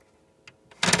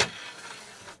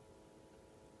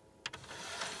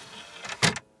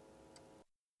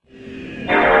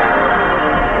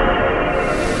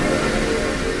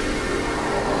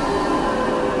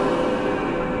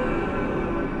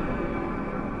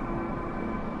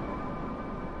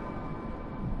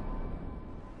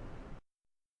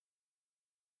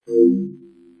What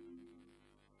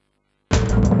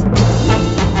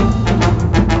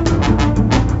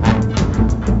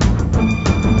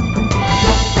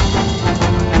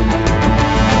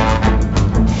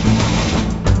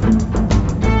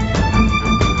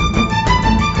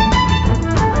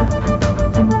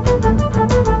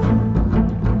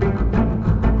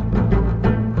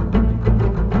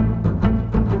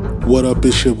up,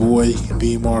 it's your boy,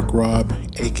 the Mark Rob,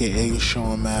 aka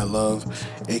Sean Mad Love,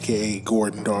 aka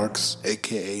Gordon Darks,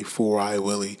 aka Four Eye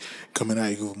Willie, coming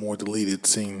at you with more deleted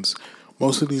scenes.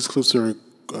 Most of these clips are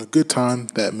a good time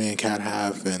that me and Kat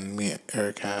have and me and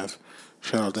Eric have.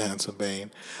 Shout out to Handsome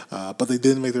Bane. But they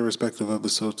did make their respective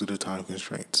episodes due to time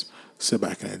constraints. Sit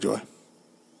back and enjoy.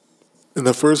 In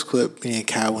the first clip, me and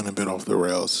Kat went a bit off the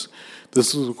rails.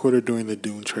 This was recorded during the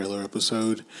Dune trailer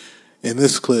episode. In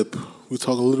this clip, we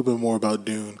talk a little bit more about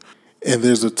Dune, and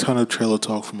there's a ton of trailer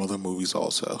talk from other movies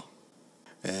also.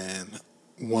 And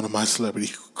one of my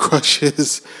celebrity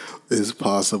crushes is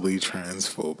possibly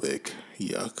transphobic.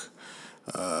 Yuck.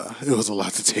 It was a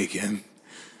lot to take in.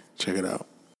 Check it out.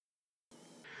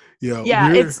 Yeah,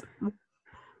 I was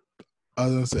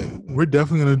gonna say we're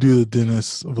definitely gonna do the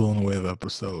Dennis Villeneuve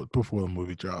episode before the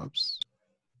movie drops.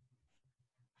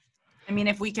 I mean,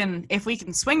 if we can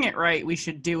swing it right, we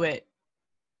should do it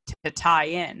to tie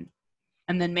in,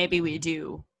 and then maybe we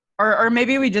do, or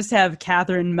maybe we just have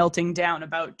Catherine melting down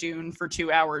about Dune for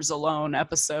 2 hours alone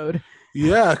episode.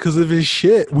 Yeah, because if it's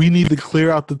shit, we need to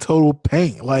clear out the total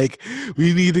paint. Like,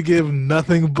 we need to give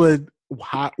nothing but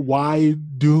why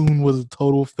Dune was a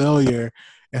total failure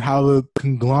and how the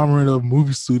conglomerate of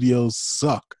movie studios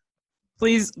suck.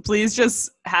 Please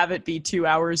just have it be 2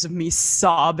 hours of me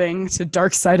sobbing to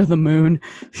Dark Side of the Moon.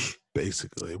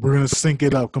 Basically, we're going to sync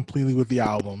it up completely with the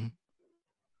album.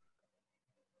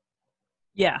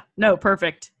 Yeah, no,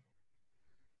 perfect.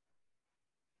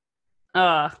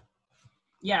 Yeah,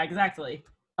 exactly.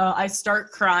 I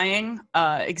start crying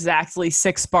exactly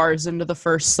 6 bars into the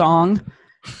first song.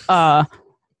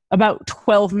 About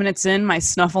 12 minutes in, my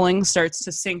snuffling starts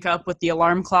to sync up with the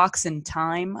alarm clocks in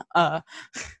time.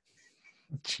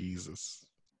 Jesus.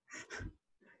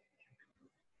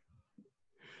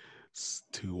 It's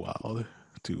too wild.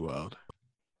 Too wild.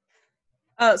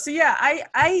 So yeah,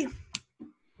 I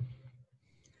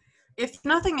if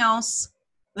nothing else,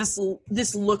 this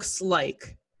looks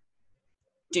like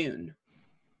Dune.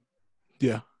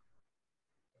 Yeah.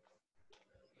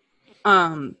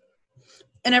 And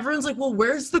everyone's like, well,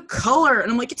 where's the color?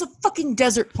 And I'm like, it's a fucking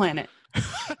desert planet.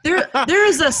 There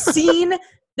is a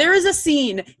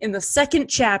scene in the second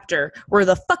chapter where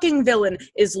the fucking villain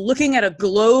is looking at a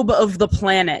globe of the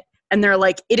planet, and they're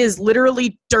like, it is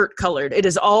literally dirt colored. It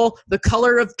is all the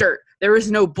color of dirt. There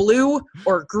is no blue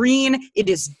or green. It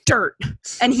is dirt.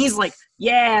 And he's like,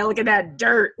 yeah, look at that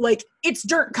dirt. Like, it's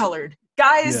dirt colored.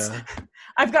 Guys, yeah.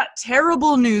 I've got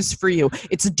terrible news for you.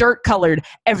 It's dirt colored.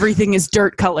 Everything is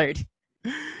dirt colored.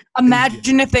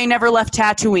 Imagine if they never left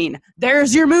Tatooine.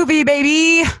 There's your movie,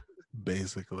 baby.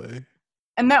 Basically.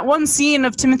 And that one scene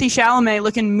of Timothée Chalamet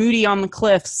looking moody on the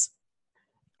cliffs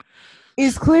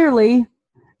is clearly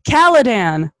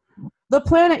Caladan, the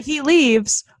planet he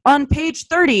leaves on page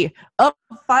 30 of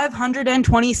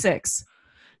 526.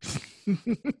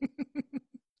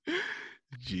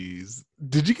 Jeez.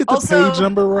 Did you get the page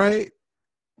number right?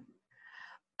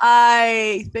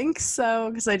 I think so,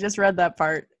 because I just read that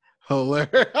part.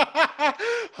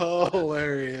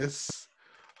 Hilarious.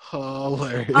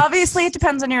 Obviously, it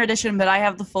depends on your edition, but I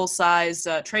have the full-size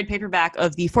trade paperback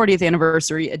of the 40th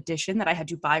anniversary edition that I had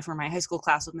to buy for my high school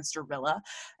class with Mr. Rilla.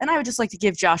 And I would just like to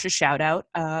give Josh a shout-out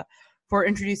for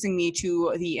introducing me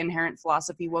to the inherent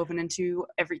philosophy woven into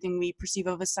everything we perceive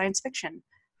of as science fiction,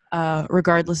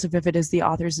 regardless of if it is the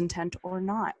author's intent or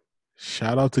not.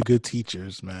 Shout out to good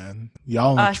teachers, man.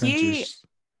 Y'all in the trenches.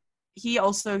 He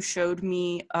also showed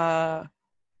me The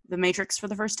Matrix for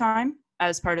the first time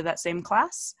as part of that same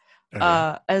class.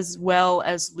 Okay. As well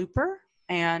as Looper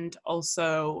and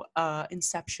also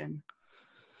Inception.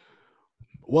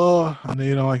 Well, I know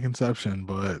you don't like Inception,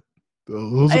 but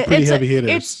those are pretty heavy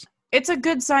hitters. It's a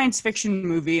good science fiction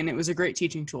movie, and it was a great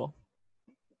teaching tool.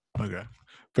 Okay,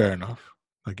 fair enough.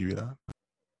 I'll give you that.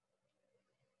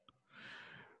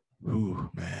 Ooh,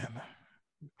 man.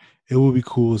 It would be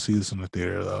cool to see this in the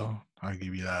theater, though. I'll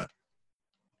give you that.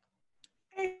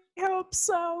 I hope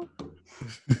so.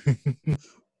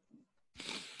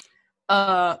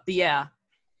 But yeah,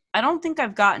 I don't think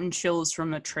I've gotten chills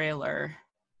from the trailer.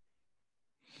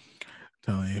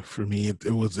 Telling you, for me,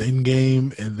 it was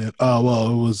Endgame, and then it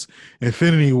was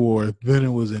Infinity War. Then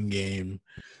it was Endgame.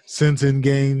 Since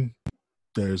Endgame,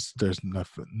 there's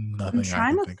nothing. I'm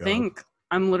trying to think.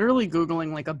 I'm literally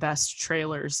Googling like a best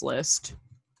trailers list.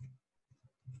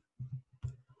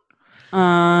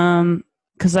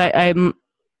 Because I'm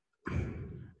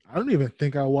I don't even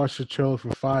think I watched the trailer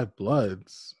for Five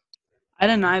Bloods. I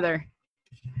didn't either.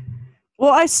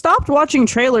 Well, I stopped watching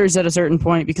trailers at a certain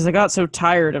point because I got so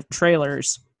tired of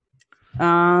trailers.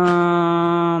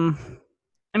 I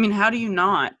mean, how do you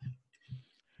not?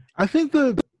 I think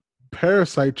the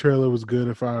Parasite trailer was good,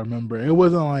 if I remember. It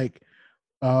wasn't like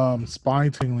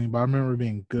spine tingling, but I remember it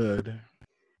being good.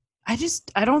 I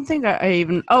don't think I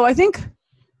even. Oh, I think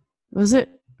was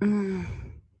it.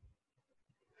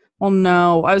 Well,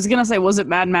 no. I was gonna say, was it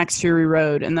Mad Max Fury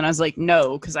Road? And then I was like,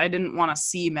 no, because I didn't want to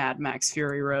see Mad Max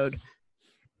Fury Road.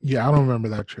 Yeah, I don't remember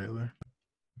that trailer.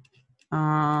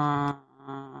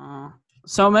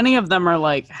 So many of them are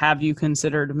like, have you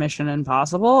considered Mission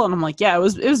Impossible? And I'm like, yeah, it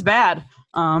was bad.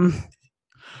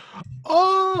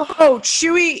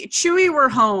 Chewie, we're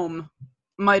home.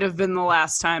 Might have been the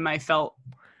last time I felt.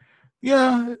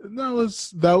 Yeah, it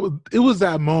was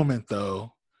that moment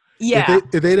though. Yeah. If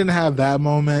they didn't have that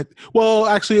moment, well,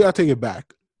 actually, I take it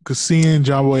back because seeing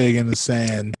John Boyega in the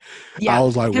sand, yeah. I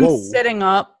was like, him whoa, sitting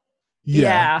up.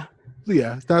 Yeah,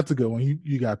 that's a good one.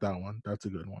 You got that one. That's a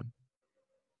good one.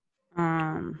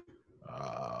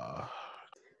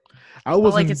 I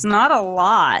was like, it's not a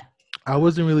lot. I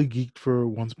wasn't really geeked for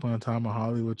Once Upon a Time in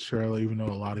Hollywood trailer, even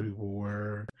though a lot of people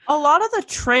were. A lot of the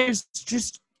trailers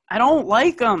just, I don't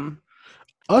like them.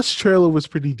 Us trailer was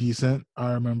pretty decent,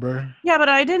 I remember. Yeah, but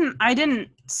I didn't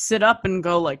sit up and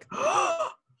go like,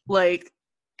 like,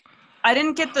 I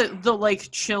didn't get the like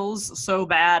chills so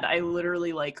bad. I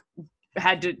literally like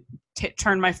had to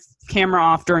turn my camera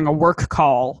off during a work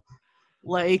call.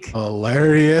 Like,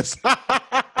 hilarious.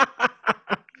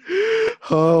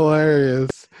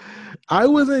 Hilarious. I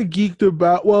wasn't geeked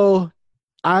about. Well,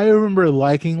 I remember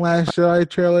liking Last Jedi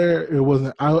trailer. It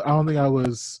wasn't. I don't think I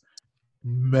was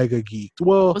mega geeked.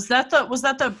 Well, was that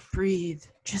the breathe,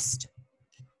 just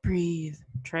breathe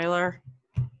trailer?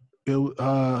 It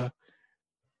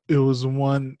was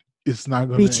one. It's not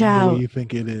going Reach to end the out. way you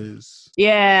think it is.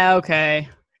 Yeah. Okay.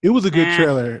 It was a good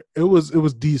trailer. It was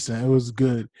decent. It was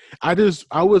good. I was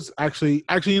actually,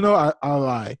 you know, I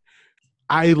lie.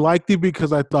 I liked it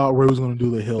because I thought Rey was going to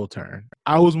do the hill turn.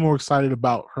 I was more excited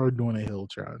about her doing a hill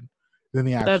turn than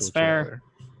the actual That's fair.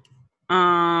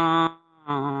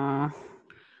 trailer.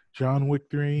 John Wick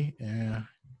 3, yeah,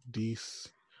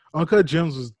 decent. Uncut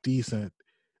Gems was decent.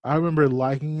 I remember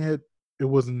liking it. It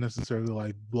wasn't necessarily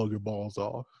like blow your balls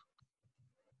off.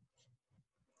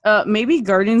 Maybe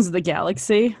Guardians of the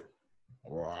Galaxy.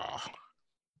 Wow.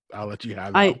 I'll let you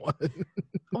have that one.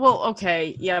 Well,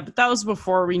 okay, yeah, but that was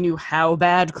before we knew how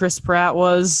bad Chris Pratt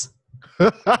was.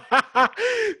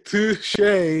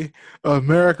 Touche.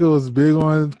 America was big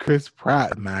on Chris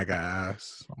Pratt, MAGA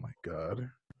ass. Oh my god.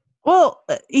 Well,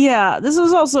 yeah, this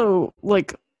was also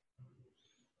like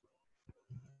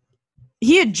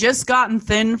he had just gotten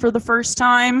thin for the first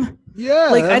time. Yeah.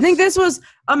 Like, I think this was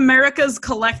America's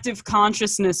collective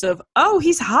consciousness of, oh,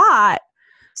 he's hot.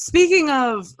 Speaking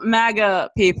of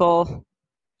MAGA people,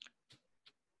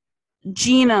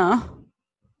 Gina.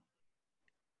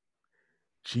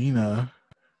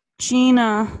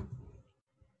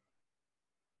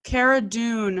 Cara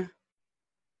Dune.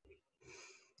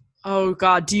 Oh,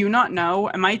 God. Do you not know?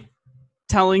 Am I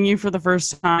telling you for the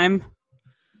first time?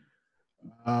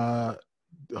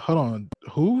 Hold on.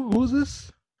 Who's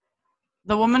this?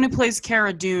 The woman who plays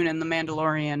Cara Dune in The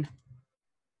Mandalorian.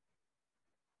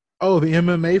 Oh, the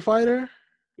MMA fighter?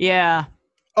 Yeah.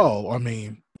 Oh, I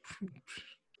mean,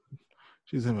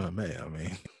 she's MMA. I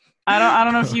mean, I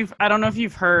don't know if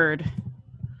you've heard,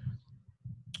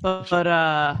 but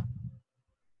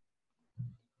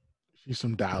she's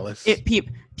from Dallas.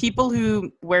 People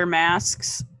who wear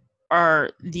masks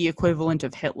are the equivalent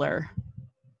of Hitler.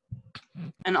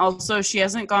 And also, she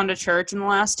hasn't gone to church in the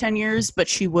last 10 years, but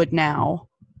she would now,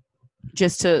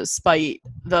 just to spite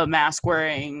the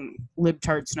mask-wearing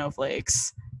libtard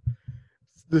snowflakes.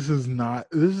 This is not.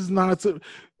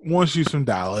 One, she's from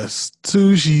Dallas.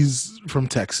 Two, she's from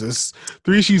Texas.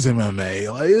 Three, she's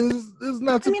MMA. Like, it's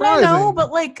not surprising. I know,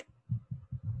 but like,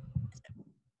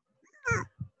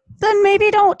 then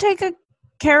maybe don't take a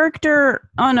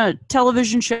character on a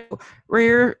television show where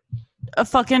you're a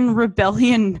fucking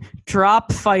rebellion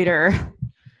drop fighter.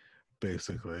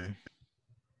 Basically.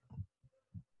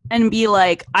 And be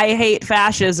like, I hate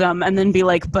fascism, and then be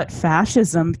like, but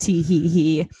fascism,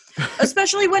 tee-hee-hee.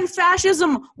 Especially when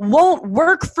fascism won't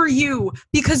work for you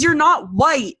because you're not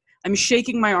white. I'm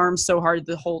shaking my arms so hard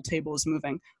the whole table is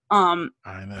moving. I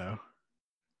know.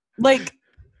 Like,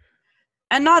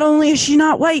 and not only is she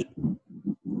not white,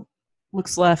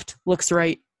 looks left, looks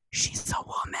right. She's a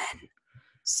woman.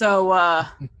 So I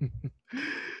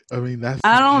mean, that's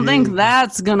I the don't think jig.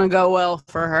 that's gonna go well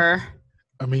for her.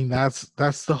 I mean, that's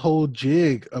the whole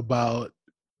jig about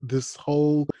this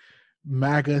whole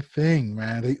MAGA thing,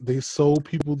 man. They sold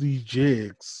people these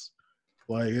jigs.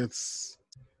 Like it's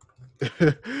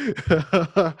they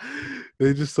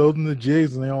just sold them the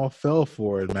jigs and they all fell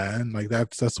for it, man. Like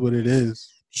that's what it is.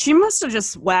 She must have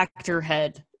just whacked her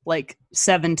head like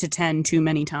 7 to 10 too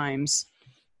many times.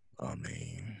 I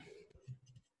mean,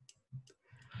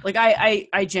 Like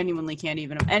I genuinely can't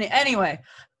even. Anyway,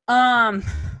 and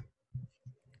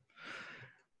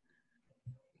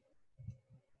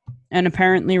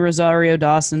apparently Rosario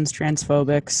Dawson's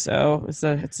transphobic, so it's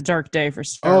a dark day for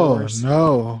Star Wars. Oh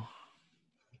no,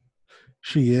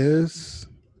 she is.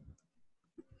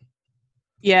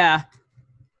 Yeah.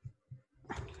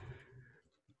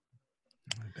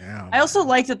 Damn. I also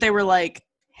like that they were like,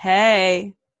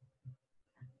 "Hey,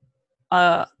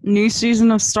 new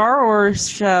season of Star Wars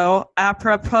show,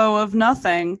 apropos of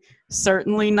nothing,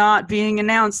 certainly not being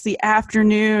announced the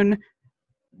afternoon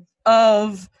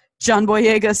of John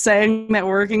Boyega saying that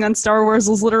working on Star Wars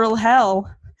was literal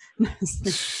hell."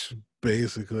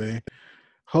 Basically,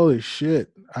 holy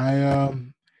shit!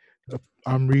 I'm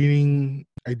reading.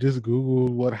 I just googled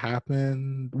what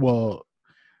happened. Well,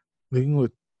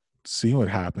 seeing what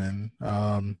happened.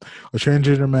 A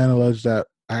transgender man alleged that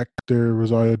actor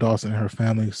Rosario Dawson and her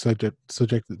family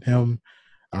subjected him,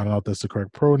 I don't know if that's the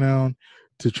correct pronoun,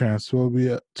 to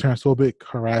transphobic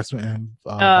harassment and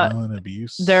violent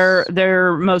abuse.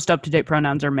 Their most up-to-date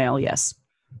pronouns are male, yes.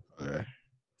 Okay.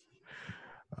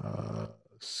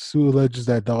 Sue alleges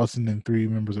that Dawson and 3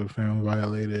 members of the family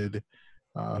violated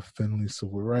Finley's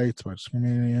civil rights by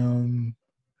discriminating him.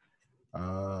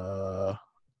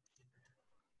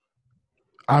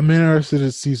 I'm interested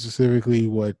to see specifically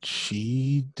what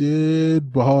she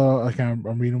did, but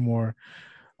I'm reading more.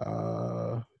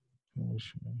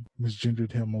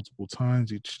 Misgendered him multiple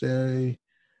times each day.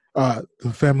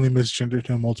 The family misgendered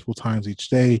him multiple times each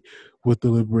day with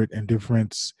deliberate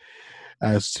indifference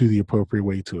as to the appropriate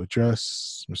way to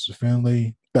address Mr.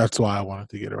 Finley. That's why I wanted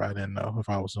to get it right in, though, if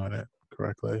I was doing it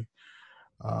correctly.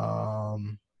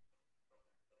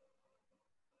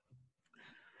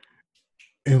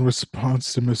 In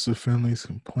response to Mr. Finley's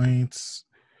complaints,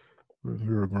 we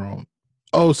were grown.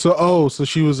 So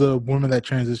she was a woman that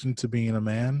transitioned to being a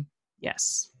man?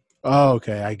 Yes. Oh,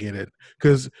 okay, I get it.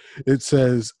 Because it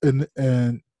says,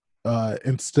 instead,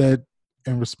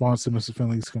 in response to Mr.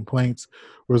 Finley's complaints,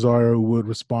 Rosario would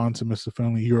respond to Mr.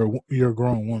 Finley, you're a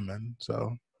grown woman.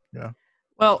 So, yeah.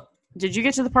 Well, did you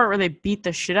get to the part where they beat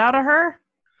the shit out of her?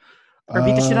 Or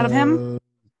beat the shit out of him?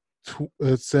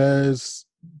 It says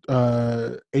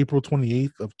April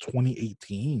 28th of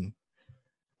 2018.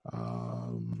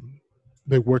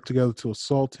 They worked together to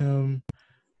assault him.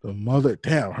 Her mother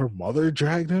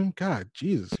dragged him? God,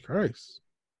 Jesus Christ.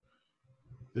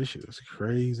 This shit is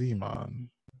crazy,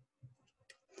 man.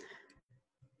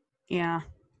 Yeah.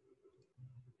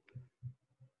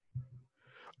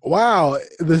 Wow.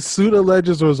 The suit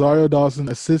alleges Rosario Dawson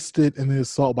assisted in the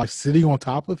assault by sitting on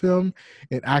top of him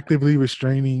and actively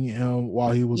restraining him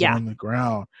while he was on the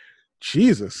ground.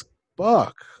 Jesus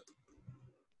fuck.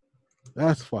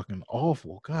 That's fucking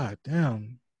awful. God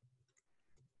damn.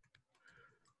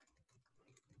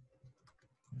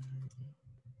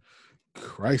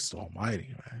 Christ almighty,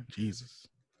 man. Jesus.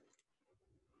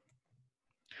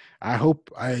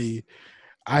 I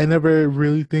never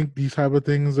really think these type of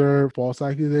things are false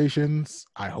accusations.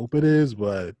 I hope it is,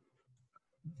 but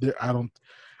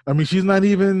she's not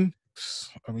even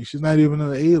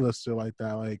an A-lister like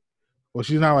that. Like, well,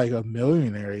 she's not like a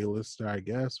millionaire A-lister, I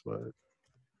guess, but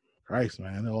Christ,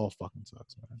 man, it all fucking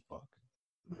sucks, man. Fuck.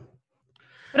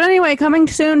 But anyway, coming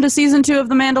soon to season 2 of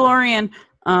The Mandalorian.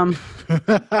 Oh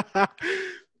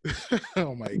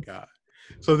my god.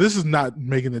 So this is not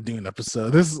making the Dune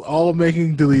episode. This is all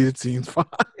making deleted scenes fine.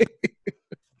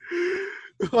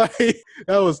 Like,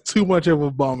 that was too much of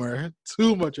a bummer.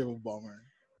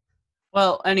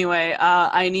 Well, anyway,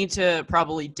 I need to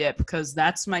probably dip because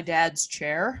that's my dad's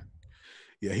chair.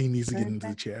 Yeah, he needs to get into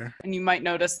the chair. And you might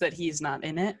notice that he's not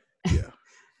in it. Yeah.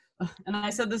 And I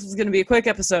said this was going to be a quick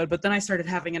episode, but then I started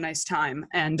having a nice time.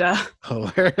 And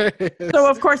hilarious. So,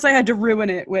 of course, I had to ruin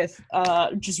it with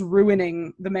just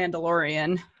ruining The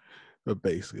Mandalorian. But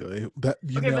basically,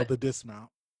 nailed the dismount.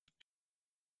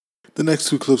 The next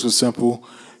 2 clips are simple.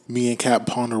 Me and Kat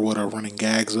ponder what our running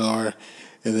gags are,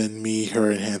 and then me,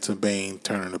 her, and Handsome Bane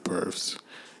turning to pervs.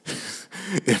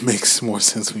 It makes more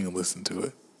sense when you listen to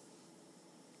it.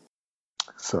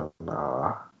 So,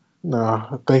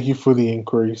 No, thank you for the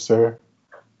inquiry, sir.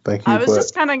 Thank you, I was but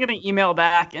just kind of going to email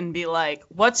back and be like,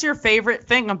 what's your favorite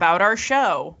thing about our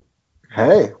show?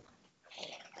 hey,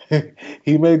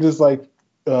 he may just like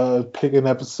pick an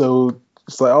episode.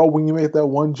 It's like, oh, when you make that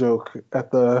one joke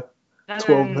at the No,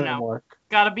 12-minute mark,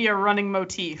 Gotta be a running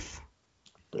motif.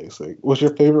 basic. What's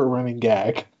your favorite running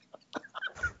gag?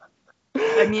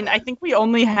 I mean, I think we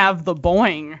only have the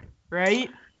boing, right?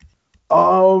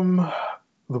 The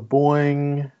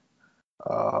Boeing,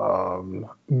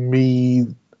 me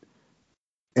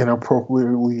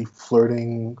inappropriately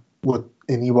flirting with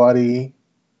anybody.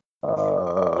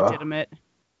 Legitimate.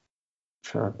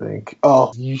 Trying to think.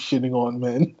 Oh, you shitting on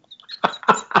men.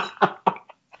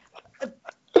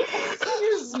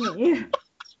 Excuse me.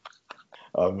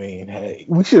 I mean, hey,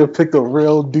 we should have picked a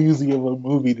real doozy of a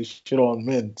movie to shit on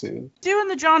men too. Doing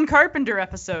the John Carpenter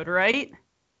episode, right?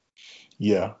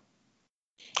 Yeah.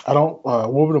 I don't.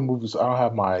 What were the movies? I don't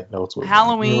have my notes with me.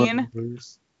 Halloween,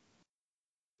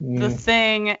 Mm. The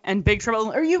Thing, and Big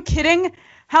Trouble. Are you kidding?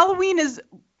 Halloween is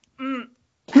Not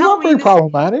Halloween very is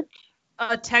problematic.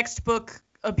 a textbook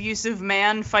abusive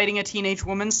man fighting a teenage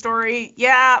woman story.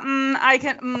 Yeah,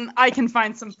 I can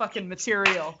find some fucking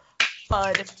material,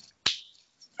 bud.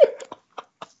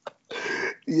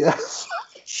 Yes.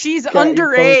 She's Cat, you're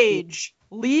underage.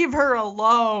 Leave her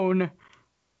alone.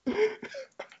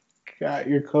 God,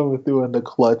 you're coming through in the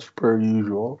clutch per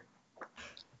usual.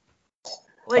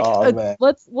 Like, Oh, man.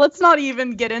 let's not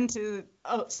even get into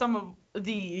some of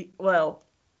the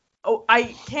I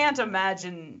can't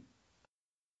imagine.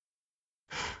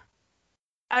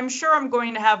 I'm sure I'm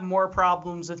going to have more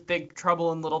problems with Big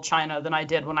Trouble in Little China than I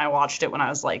did when I watched it when I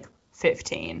was like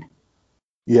 15.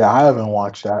 Yeah, I haven't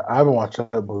watched that. I haven't watched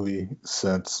that movie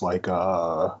since like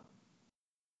at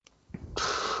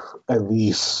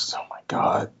least, oh my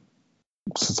god,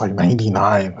 since like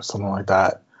 '99 or something like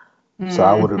that. So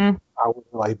I would have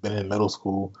like been in middle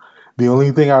school. The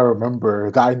only thing I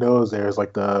remember that I know is there's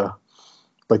like the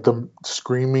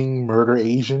screaming murder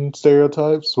Asian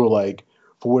stereotypes where like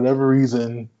for whatever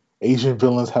reason Asian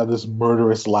villains have this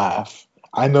murderous laugh.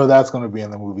 I know that's going to be in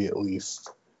the movie at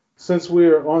least. Since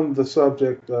we're on the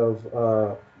subject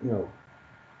of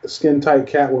skin tight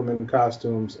Catwoman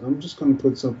costumes, I'm just gonna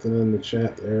put something in the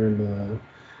chat there, and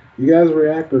you guys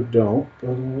react or don't,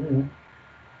 but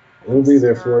it'll be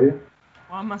there for you.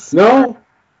 No,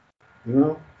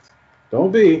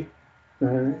 don't be. All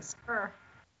right.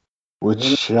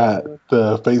 Which chat?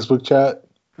 The Facebook chat?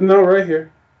 No, right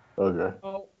here. Okay.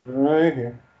 Oh, Right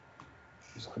here.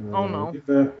 Oh, no. Get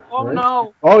that right.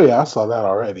 no. Oh yeah, I saw that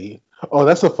already. Oh,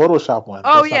 that's a Photoshop one.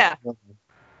 Oh, That's yeah. not-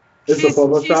 It's a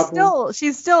Photoshop one?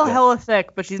 She's still Yeah. hella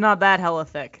thick, but she's not that hella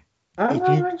thick. I If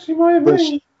don't you- think she might But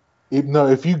be.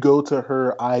 if you go to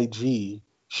her IG,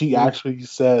 she actually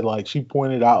said like she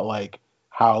pointed out like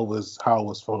how it was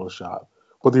Photoshop,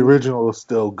 but the original was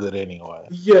still good anyway.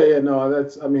 Yeah, no,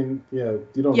 that's. I mean, yeah,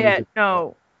 you don't. Yeah, need to,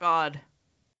 no. God.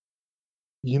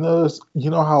 You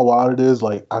know how wild it is.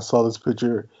 Like I saw this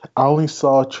picture. I only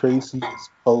saw Tracy's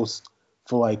post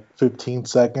for like 15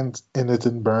 seconds, and it's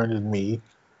in Burned in Me,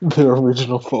 the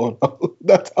original photo.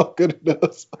 That's how good it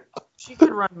is. She could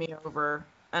run me over,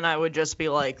 and I would just be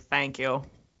like, thank you.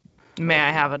 May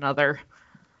I have another?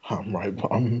 I'm right.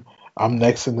 I'm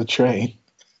next in the train.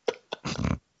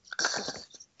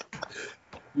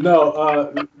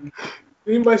 No,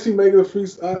 anybody see Megan's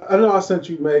freestyle? I know I sent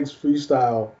you Meg's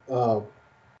freestyle,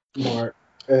 Mark,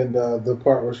 and the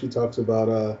part where she talks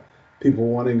about people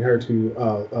wanting her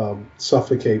to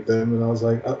suffocate them, and I was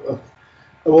like,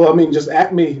 well, I mean, just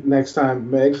at me next time,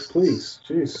 Meg, please,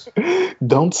 jeez.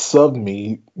 Don't sub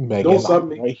me, Megan. Don't sub I'm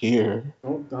me. right here.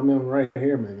 I'm right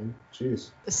here, Megan. Jeez.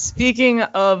 Speaking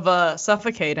of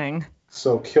suffocating,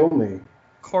 So kill me.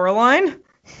 Coraline?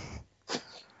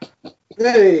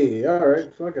 Hey, all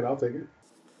right, fuck it, I'll take it.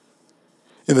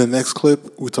 In the next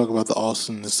clip, we talk about the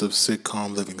awesomeness of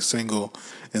sitcom Living Single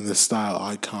and the style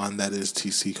icon that is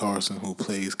T.C. Carson, who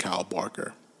plays Cal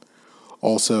Barker.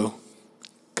 Also,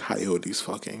 coyotes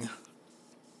fucking.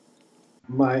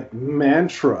 My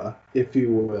mantra, if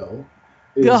you will,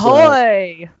 is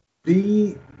Gahoy!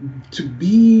 to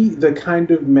be the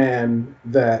kind of man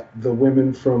that the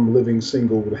women from Living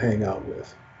Single would hang out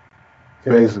with.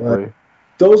 Okay? Basically, Like,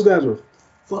 those guys were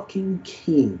fucking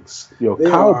kings. yo, They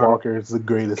Kyle are- Barker is the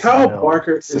greatest Kyle male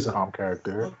Barker is a sitcom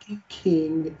character. fucking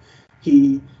king.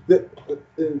 Here,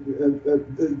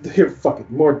 fuck it,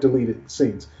 more deleted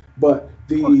scenes. But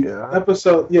the Fuck yeah.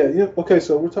 episode, yeah. Okay,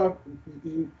 so we're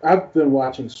talking. I've been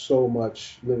watching so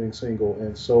much Living Single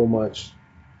and so much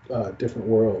Different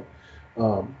World.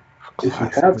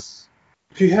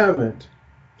 If you haven't,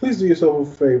 please do yourself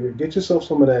a favor. Get yourself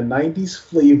some of that 90s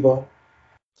flavor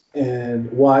and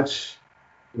watch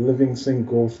Living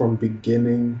Single from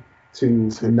beginning to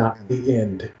not the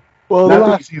end. Well, Not the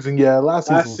the- last season, yeah, last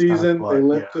Last was season, kinda they fun,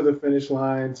 limped to the finish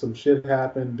line. Some shit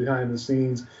happened behind the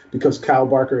scenes because Kyle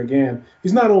Barker, again,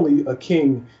 he's not only a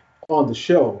king on the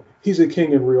show, he's a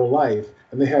king in real life.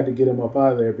 And they had to get him up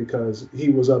out of there because he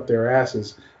was up their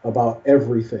asses about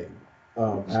everything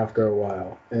after a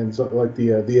while. And so, like,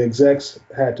 the execs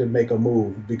had to make a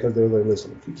move because they were like,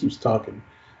 listen, if he keeps talking,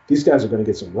 these guys are going to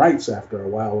get some rights after a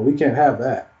while. And we can't have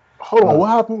that. Hold on, what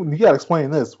happened? You gotta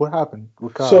explain this. What happened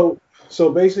with Kyle?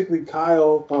 So basically,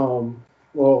 Kyle.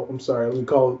 Well, I'm sorry. Let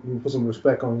me put some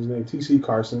respect on his name. T.C.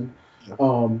 Carson.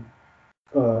 Also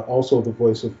the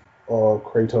voice of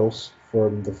Kratos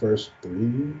from the first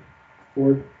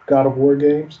 4 God of War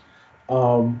games.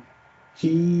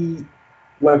 He,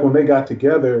 like, when they got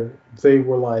together, they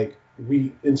were like,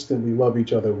 we instantly love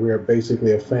each other. We're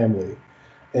basically a family,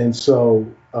 and so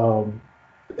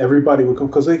everybody would come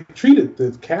because they treated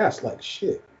the cast like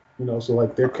shit. So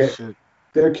like their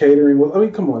catering was, I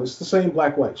mean, come on, it's the same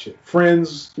black-white shit.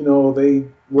 Friends, they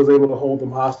was able to hold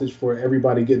them hostage for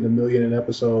everybody getting $1 million an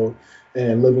episode,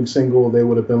 and Living Single, they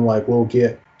would have been like, we'll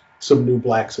get some new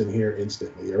blacks in here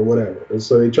instantly or whatever. And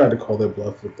so they tried to call their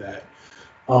bluff with that.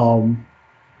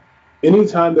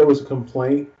 Anytime there was a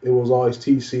complaint, it was always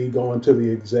TC going to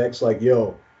the execs like,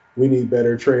 yo, we need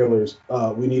better trailers.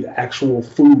 We need actual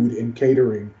food and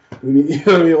catering. We need, you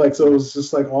know what I mean? Like, so it was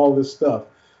just like all this stuff.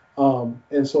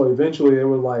 And so eventually they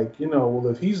were like, well,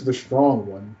 if he's the strong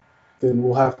one, then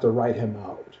we'll have to write him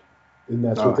out. And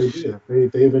that's what they did.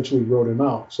 They eventually wrote him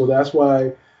out. So that's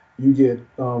why you get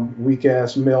weak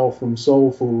ass Mel from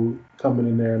Soul Food coming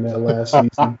in there in that last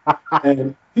season.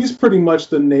 And he's pretty much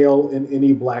the nail in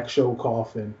any black show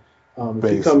coffin. If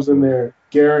he comes in there,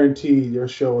 guaranteed your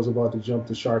show is about to jump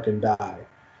the shark and die.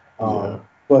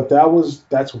 But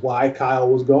that's why Kyle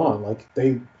was gone. Like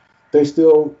they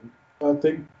still, I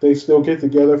think they still get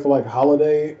together for like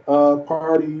holiday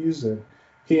parties, and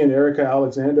he and Erica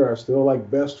Alexander are still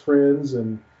like best friends.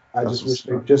 And I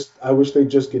wish they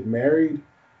just get married,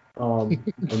 and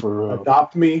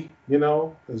adopt me,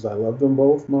 because I love them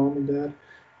both, mom and dad.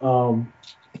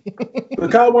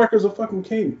 But Kyle Barker's a fucking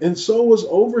king, and so was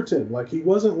Overton. Like, he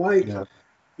wasn't like,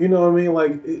 you know what I mean?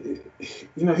 Like,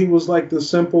 he was like the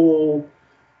simple,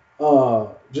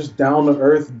 just down to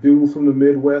earth dude from the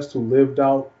Midwest who lived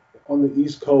out on the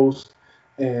East Coast,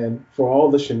 and for all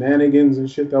the shenanigans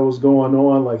and shit that was going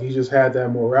on, like, he just had that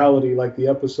morality. Like the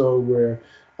episode where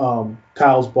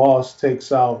Kyle's boss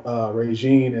takes out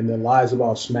Regine and then lies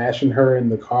about smashing her in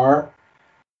the car,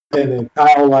 and then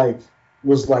Kyle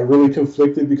was really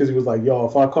conflicted because he was like, yo,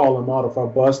 if I call him out, if I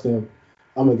bust him,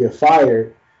 I'm gonna get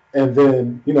fired. And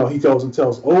then he goes and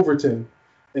tells Overton,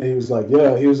 and he was like,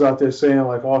 yeah, he was out there saying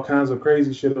like all kinds of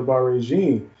crazy shit about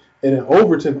Regine. And then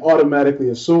Overton automatically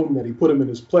assumed that he put him in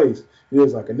his place. He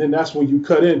was like, and then that's when you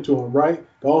cut into him, right?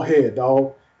 Go ahead,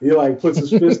 dog. He puts his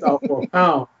fist out for a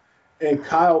pound. And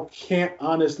Kyle can't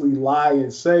honestly lie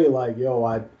and say like, yo,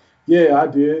 I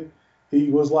did. He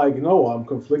was like, no, I'm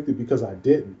conflicted because I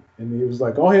didn't. And he was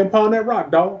like, go ahead and pound that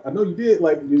rock, dog. I know you did.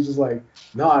 Like, he was just like,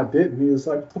 no, I didn't. He was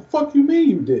like, the fuck you mean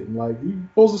you didn't? Like,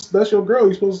 that's your girl.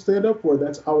 You're supposed to stand up for her.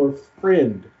 That's our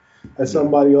friend. That's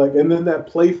somebody and then that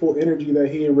playful energy that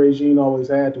he and Regine always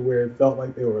had, to where it felt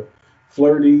like they were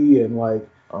flirty and like,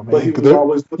 but he was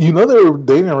always, they were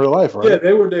dating in real life, right? Yeah,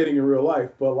 they were dating in real life,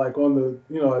 but like on the,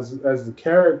 as the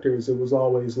characters, it was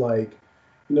always like,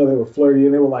 they were flirty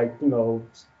and they were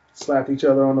slap each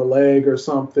other on the leg or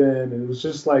something, and it was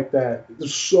just like that. It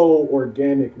was so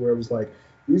organic, where it was like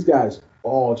these guys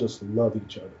all just love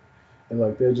each other, and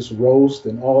like they're just roast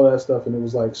and all that stuff, and it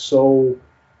was like so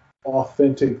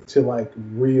authentic to like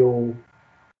real.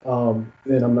 And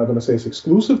I'm not gonna say it's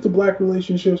exclusive to black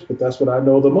relationships, but that's what I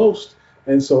know the most,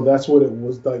 and so that's what it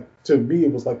was like to me.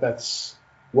 It was like that's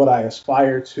what I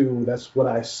aspire to. That's what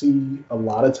I see a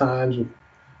lot of times with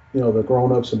the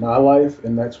grown-ups in my life,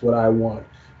 and that's what I want.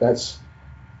 That's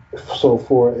so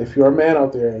for if you're a man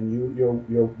out there and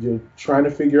you're trying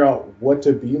to figure out what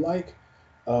to be like,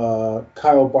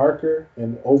 Kyle Barker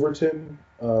and Overton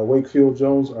Wakefield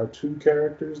Jones are 2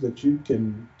 characters that you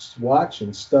can watch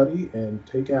and study and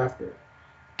take after.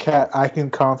 Kat, I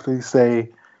can confidently say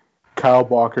Kyle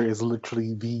Barker is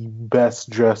literally the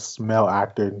best dressed male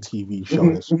actor in TV show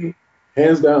history.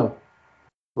 Hands down.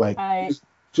 Like, he's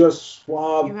just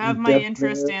suave. You have my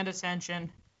interest and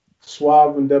attention.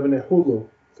 Suave and debonair. Hulu.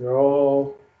 They're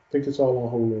all, I think it's all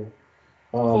on Hulu.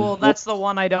 Cool, that's the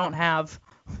one I don't have.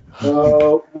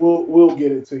 We'll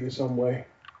get it to you some way.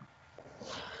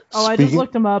 Oh, I just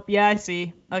looked him up. Yeah, I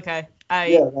see. Okay.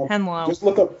 Henlo. Just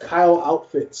look up Kyle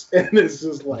outfits, and it's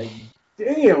just like,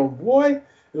 damn, boy.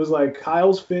 It was like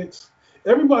Kyle's fits.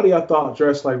 Everybody I thought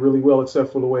dressed like really well,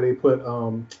 except for the way they put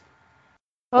dude,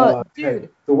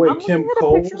 the way I'm Kim looking at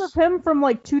a picture of him from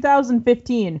like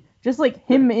 2015, just like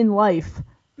him in life.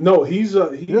 No, he's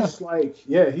got a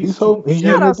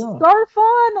scarf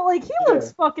on. Like he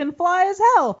looks fucking fly as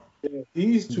hell. Yeah,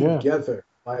 he's together.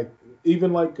 Like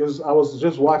even like because I was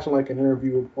just watching like an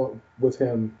interview with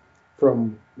him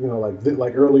from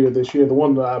like earlier this year. The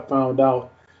one that I found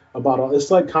out about,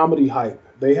 it's like Comedy Hype.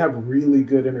 They have really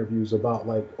good interviews about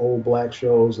like old black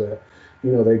shows that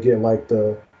they get like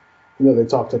they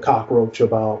talk to Cockroach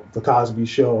about the Cosby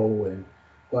Show and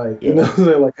like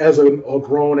like as a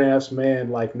grown ass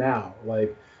man like now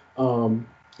like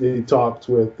they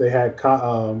had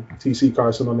TC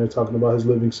Carson on there talking about his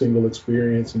living single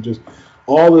experience and just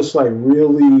all this like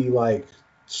really like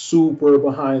super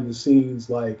behind the scenes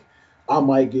like I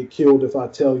might get killed if I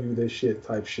tell you this shit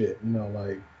type shit,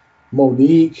 like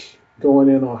Monique going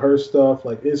in on her stuff,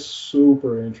 like it's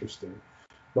super interesting.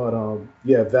 But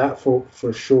that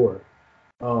for sure.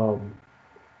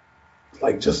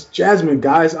 Like just Jasmine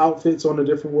Guy's outfits on a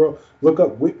different world. Look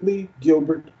up Whitley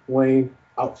Gilbert Wayne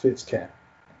outfits cat.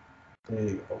 There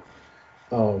you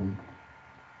go.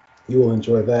 You will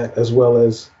enjoy that as well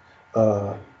as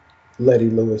Letty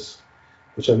Lewis,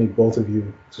 which I need both of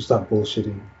you to stop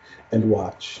bullshitting and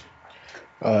watch.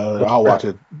 I'll watch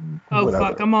it. Oh whatever.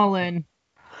 Fuck! I'm all in.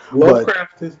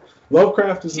 Lovecraft is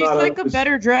She's not like a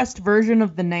better dressed version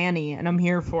of the nanny, and I'm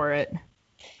here for it.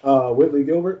 Whitley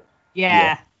Gilbert.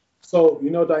 Yeah. So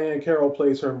Diane Carroll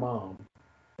plays her mom,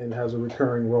 and has a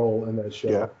recurring role in that show.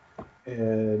 Yeah.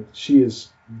 And she is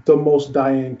the most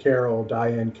Diane Carroll.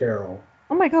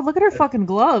 Oh my god! Look at her fucking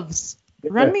gloves. Yeah.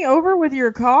 Run me over with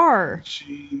your car.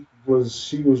 She was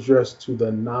dressed to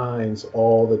the nines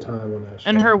all the time on that show.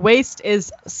 And her waist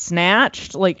is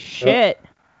snatched like shit.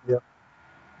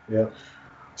 Yep.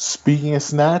 Speaking of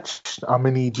snatched, I'm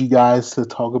gonna need you guys to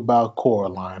talk about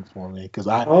Coraline for me because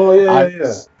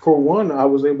For one, I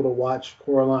was able to watch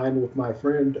Coraline with my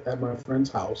friend at my friend's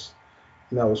house,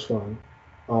 and that was fun.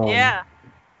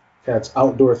 Cat's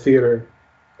outdoor theater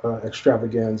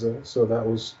extravaganza, so that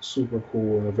was super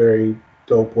cool and a very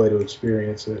dope way to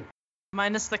experience it.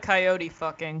 Minus the coyote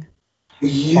fucking.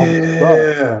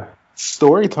 Yeah.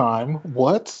 Story time.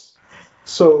 What?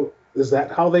 So is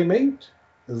that how they mate?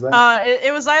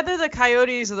 It was either the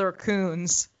coyotes or the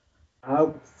raccoons. I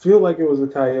feel like it was a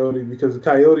coyote because the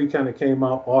coyote kind of came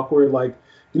out awkward. Like,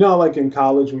 like in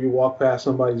college when you walk past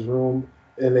somebody's room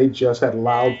and they just had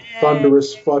loud,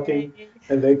 thunderous fucking,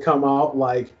 and they come out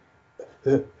like,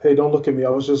 hey, don't look at me. I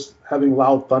was just having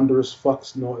loud, thunderous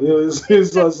fucks. No,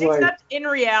 except in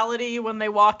reality, when they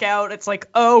walk out, it's like,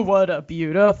 oh, what a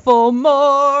beautiful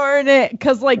morning.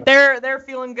 Because like they're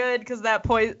feeling good because that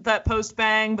post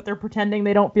bang, but they're pretending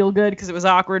they don't feel good because it was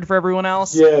awkward for everyone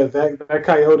else. Yeah, that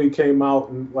coyote came out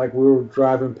and like we were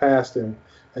driving past him,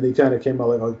 and he kind of came out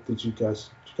like, oh, did you guys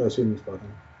hear me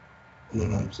fucking?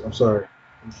 Mm-hmm. I'm sorry.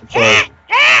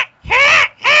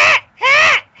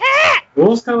 It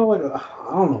was kind of like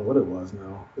I don't know what it was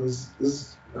now.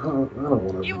 I don't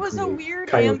want to. It was a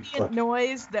weird ambient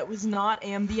noise that was not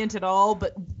ambient at all,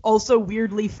 but also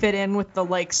weirdly fit in with the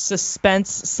like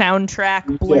suspense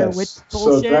soundtrack Blair Witch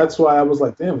bullshit. So that's why I was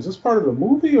like, damn, is this part of the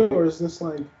movie or is this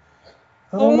like?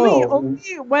 I don't know.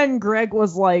 Only when Greg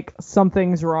was like,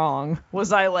 something's wrong,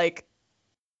 was I like,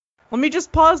 let me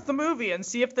just pause the movie and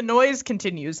see if the noise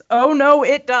continues. Oh no,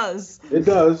 it does. It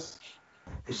does.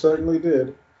 It certainly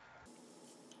did.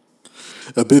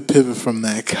 A bit pivot from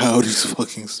that coyote's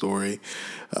fucking story.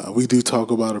 We do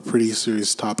talk about a pretty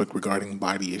serious topic regarding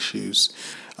body issues.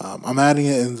 I'm adding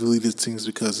it in deleted scenes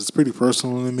because it's pretty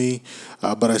personal to me,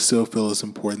 but I still feel it's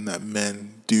important that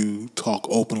men do talk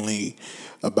openly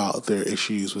about their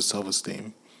issues with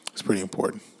self-esteem. It's pretty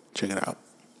important. Check it out.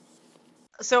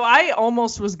 So I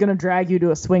almost was going to drag you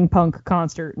to a swing punk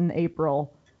concert in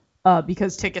April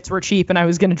because tickets were cheap and I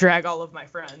was going to drag all of my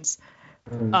friends.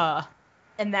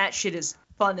 And that shit is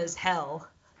fun as hell.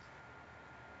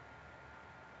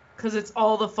 Because it's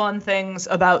all the fun things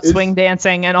about swing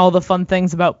dancing and all the fun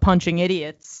things about punching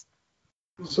idiots.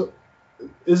 So,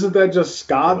 isn't that just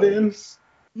ska then?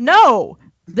 No!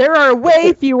 There are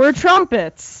way fewer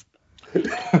trumpets.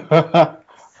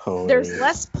 There's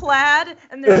less plaid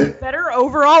and there's better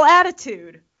overall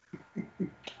attitude.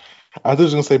 I was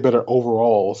just going to say better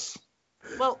overalls.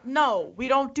 Well, no, we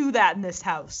don't do that in this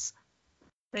house.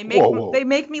 They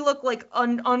make me look like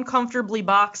uncomfortably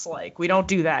box-like. We don't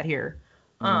do that here.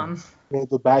 Well,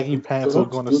 the baggy pants are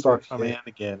going to start coming in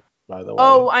again. by the way.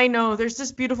 Oh, I know. There's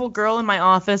this beautiful girl in my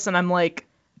office, and I'm like,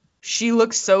 she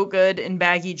looks so good in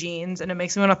baggy jeans, and it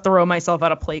makes me want to throw myself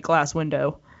out a plate glass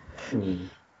window.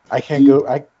 I can't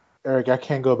go. Eric, I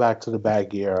can't go back to the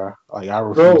baggy era. Like, I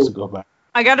refuse to go back.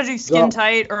 I gotta do skin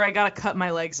tight, or I gotta cut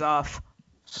my legs off.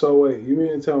 So wait, you mean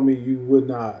to tell me you would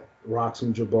not rock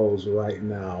some Jabos right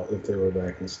now if they were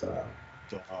back in style?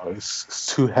 Oh,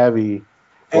 it's too heavy.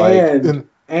 And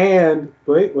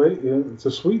wait,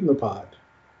 to sweeten the pot,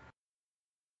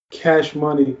 Cash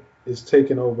Money is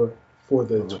taking over for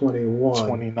the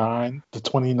 29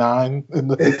 in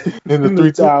the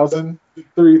 3,000.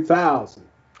 3,000.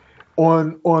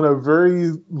 On a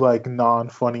very like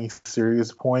non-funny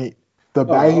serious point, the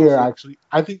baggy hair actually,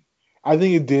 I think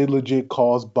it did legit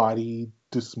cause body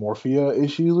dysmorphia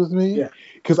issues with me. Yeah,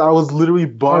 because I was literally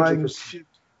buying shit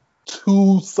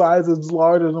 2 sizes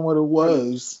larger than what it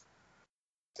was,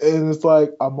 and it's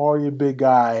like I'm already a big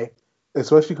guy,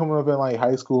 especially coming up in like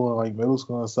high school and like middle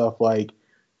school and stuff, like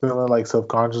feeling like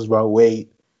subconscious about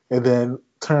weight, and then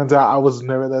turns out I was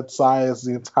never that size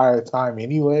the entire time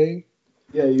anyway.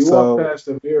 Yeah, you walk past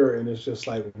the mirror and it's just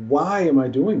like, why am I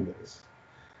doing this?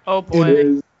 Oh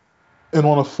boy. And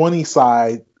on a funny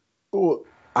side,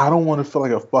 I don't want to feel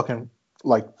like a fucking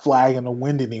like flag in the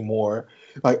wind anymore.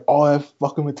 Like all that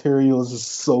fucking material is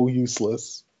just so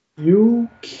useless. You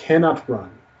cannot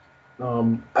run.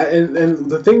 And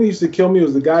the thing that used to kill me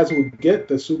was the guys who would get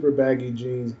the super baggy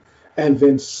jeans and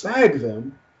then sag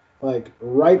them like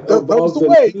right above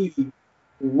the knee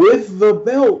with the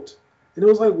belt. And it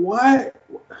was like, why?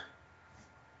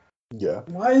 Yeah.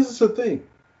 Why is this a thing?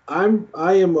 I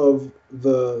am of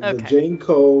the Jane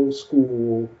Co.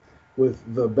 school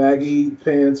with the baggy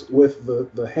pants with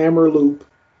the hammer loop,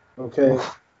 okay?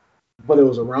 But it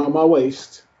was around my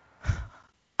waist.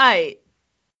 If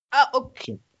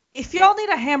y'all need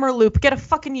a hammer loop, get a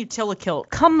fucking Utilikilt.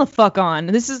 Come the fuck on.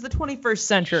 This is the 21st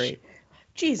century.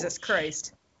 Jesus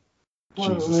Christ.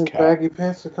 Baggy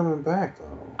pants are coming back,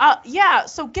 though. Yeah,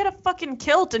 so get a fucking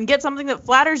kilt and get something that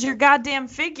flatters your goddamn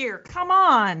figure. Come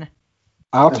on.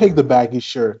 I'll take the baggy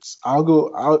shirts. I'll go.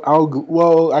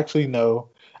 Well, actually, no.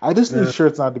 I just need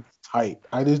shirts not to be tight.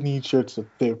 I just need shirts to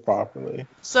fit properly.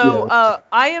 So,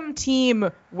 I am team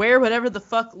wear whatever the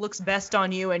fuck looks best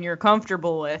on you and you're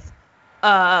comfortable with.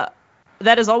 That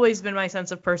has always been my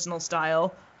sense of personal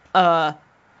style.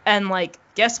 And like,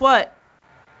 guess what?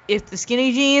 If the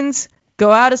skinny jeans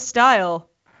go out of style,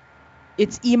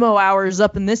 it's emo hours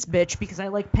up in this bitch because I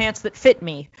like pants that fit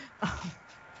me.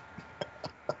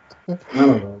 I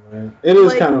don't know, man. It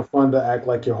is kind of fun to act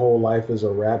like your whole life is a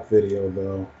rap video,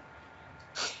 though.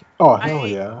 Oh, hell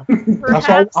yeah. That's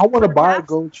why I want to buy a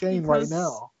gold chain right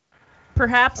now.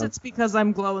 Perhaps it's because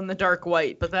I'm glow-in-the-dark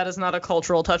white, but that is not a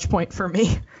cultural touch point for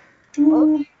me.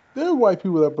 There are white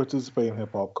people that participate in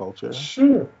hip-hop culture.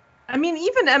 Sure. I mean,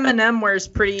 even Eminem wears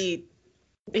pretty...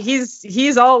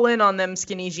 He's all in on them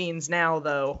skinny jeans now,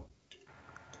 though.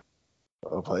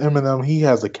 Eminem, he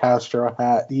has a Castro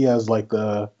hat. He has like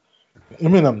the...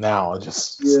 Eminem now,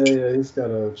 just... Yeah, he's got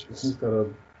a,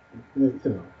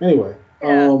 anyway.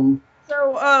 Yeah.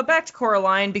 So, back to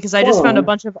Coraline, because I just found a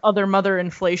bunch of other mother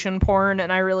inflation porn,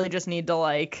 and I really just need to,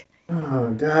 like...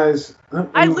 guys...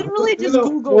 I literally just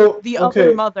Googled the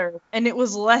other mother, and it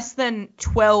was less than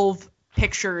 12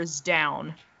 pictures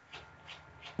down.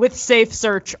 With safe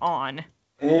search on.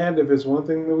 And if it's one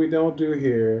thing that we don't do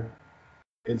here,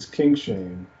 it's kink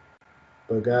shame.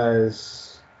 But guys...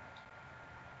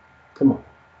 Come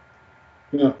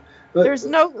on. There's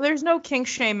no kink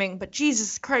shaming, but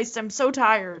Jesus Christ, I'm so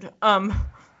tired.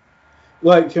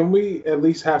 Like, can we at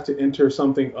least have to enter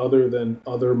something other than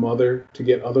other mother to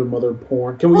get other mother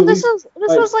porn? Can we? Well, this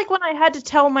was like when I had to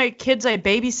tell my kids I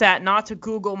babysat not to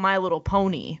Google My Little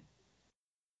Pony.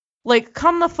 Like,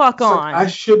 come the fuck on. Like, I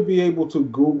should be able to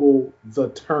Google the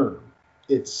term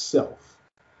itself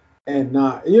and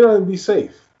not, be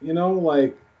safe.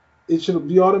 Like. It should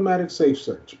be automatic safe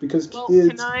search because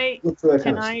kids look for that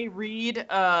kind of stuff.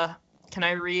 Can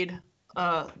I read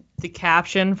the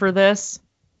caption for this?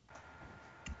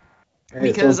 Hey,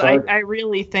 because I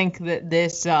really think that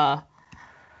this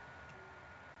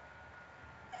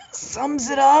sums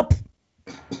it up.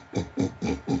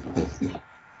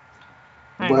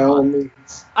 Well,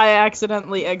 I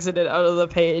accidentally exited out of the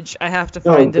page. I have to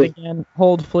find it again.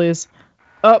 Hold, please.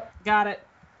 Oh, got it.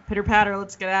 Pitter patter,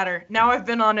 let's get at her. Now I've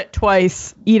been on it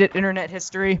twice. Eat it, internet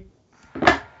history.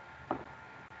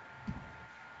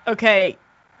 Okay,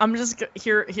 I'm just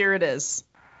here it is.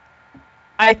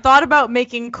 I thought about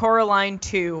making Coraline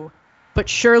 2, but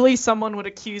surely someone would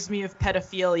accuse me of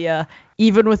pedophilia,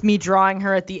 even with me drawing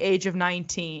her at the age of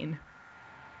 19.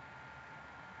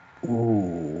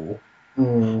 Ooh.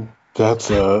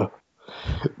 That's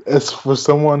it's for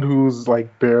someone who's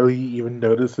like barely even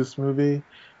noticed this movie.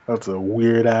 That's a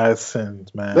weird ass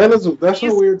sentence, man. That's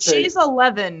a weird take. She's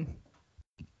 11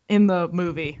 in the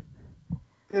movie.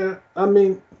 Yeah, I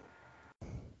mean,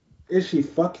 is she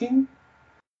fucking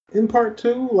in part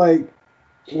 2? Like,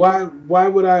 why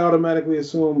would I automatically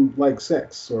assume like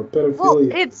sex or pedophilia? Well,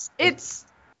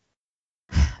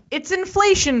 it's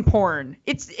inflation porn.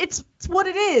 It's what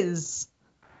it is.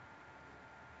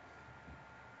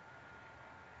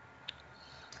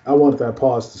 I want that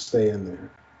pause to stay in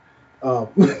there.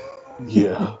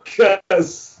 Yeah.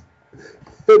 Because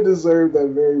it deserved that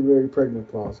very, very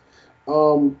pregnant pause.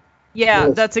 Yeah,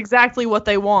 yes. That's exactly what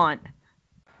they want.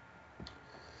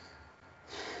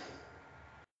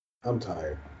 I'm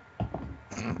tired.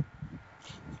 I'm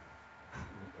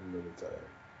really tired.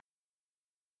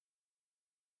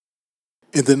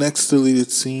 In the next deleted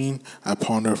scene, I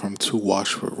ponder if I'm too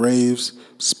washed for raves.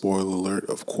 Spoiler alert,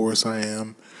 of course I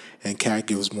am. And Kat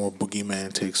gives more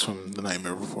boogeyman takes from The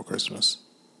Nightmare Before Christmas.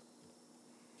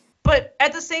 But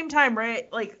at the same time,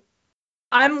 right, like,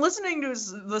 I'm listening to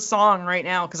the song right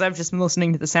now because I've just been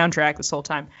listening to the soundtrack this whole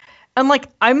time. And, like,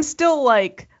 I'm still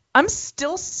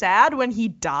sad when he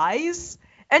dies.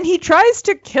 And he tries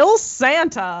to kill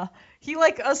Santa. He,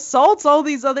 like, assaults all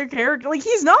these other characters. Like,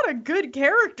 he's not a good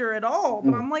character at all.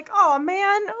 But I'm like, oh,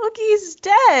 man, Oogie's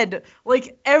dead.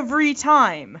 Like, every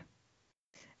time.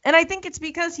 And I think it's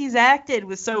because he's acted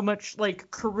with so much,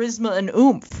 like, charisma and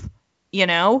oomph, you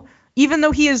know? Even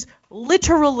though he is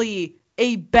literally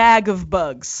a bag of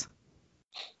bugs.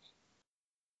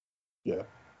 Yeah.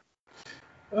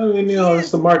 I mean, you know, it's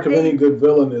the mark of any good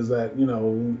villain is that, you know,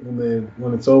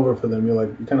 when it's over for them, you're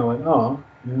kind of like, oh.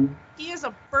 You know? He is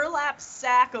a burlap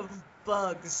sack of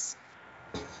bugs.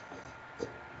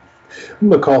 I'm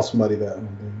gonna call somebody that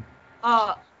one.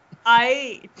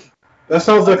 That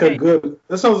sounds like a good.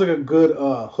 That sounds like a good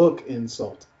hook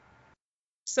insult.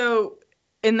 So,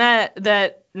 in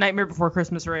that Nightmare Before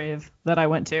Christmas rave that I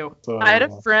went to, I had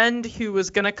a friend who was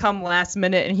gonna come last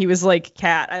minute, and he was like,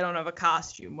 "Kat, I don't have a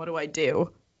costume. What do I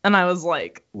do?" And I was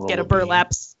like, "Get a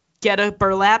burlap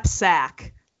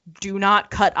sack. Do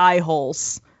not cut eye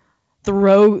holes.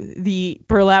 Throw the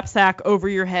burlap sack over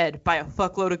your head by a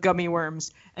fuckload of gummy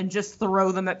worms and just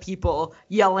throw them at people,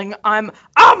 yelling, I'm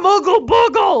Moogle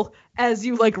Boogle, as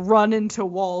you, like, run into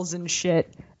walls and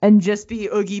shit, and just be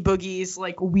Oogie Boogie's,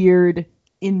 like, weird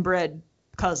inbred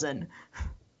cousin."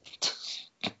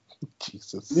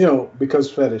 Jesus. You know,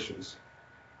 because fetishes.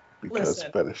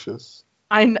 Listen. Fetishes.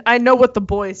 I know what the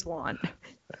boys want.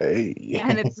 Hey.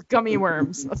 And it's gummy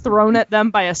worms thrown at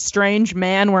them by a strange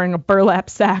man wearing a burlap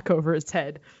sack over his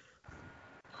head.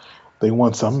 They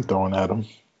want something thrown at them.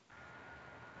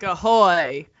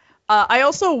 Gahoy. I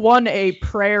also won a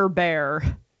prayer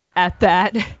bear at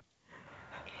that.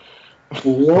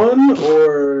 One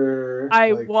or...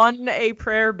 I won a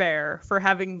prayer bear for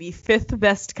having the 5th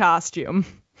best costume.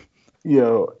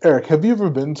 Yo, Eric, have you ever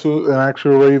been to an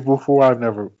actual rave before? I've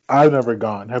never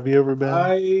gone. Have you ever been?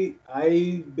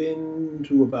 I've been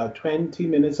to about 20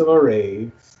 minutes of a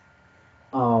rave.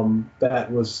 It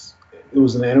was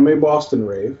an Anime Boston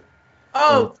rave.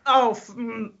 So,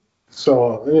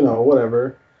 you know,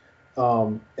 whatever.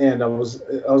 And I was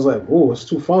like, "Ooh, it's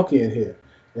too funky in here."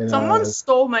 And someone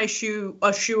stole a shoe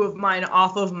of mine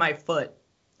off of my foot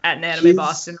at an Anime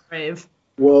Boston rave.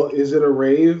 Well, is it a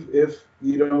rave if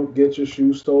you don't get your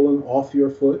shoe stolen off your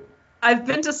foot? I've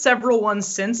been to several ones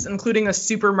since, including a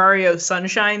Super Mario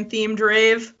Sunshine themed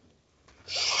rave.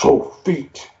 So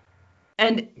feet.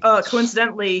 And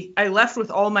coincidentally, I left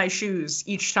with all my shoes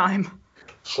each time.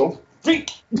 So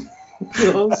feet. You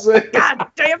know what I'm saying? God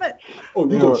damn it! Oh,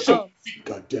 you don't show feet,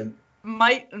 God damn it.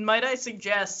 Might I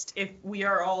suggest, if we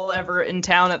are all ever in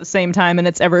town at the same time and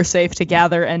it's ever safe to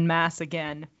gather en masse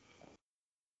again,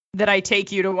 that I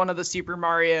take you to one of the Super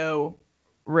Mario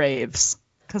raves,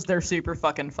 because they're super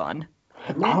fucking fun.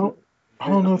 I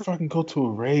don't know if I can go to a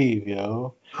rave,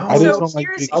 yo. Here's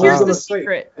the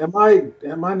secret. Am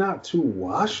I not too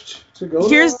washed to go?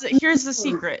 Here's the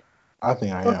secret. I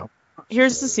think I am.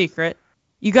 Here's the secret.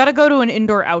 You gotta go to an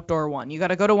indoor-outdoor one. You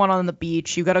gotta go to one on the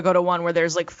beach. You gotta go to one where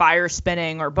there's, like, fire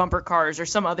spinning or bumper cars or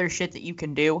some other shit that you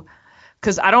can do.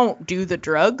 Because I don't do the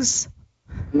drugs.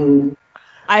 Mm-hmm.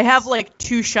 I have, like,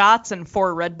 2 shots and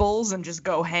 4 Red Bulls and just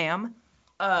go ham.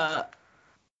 But,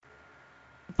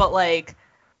 like,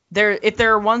 if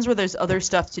there are ones where there's other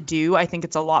stuff to do, I think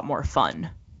it's a lot more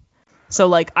fun. So,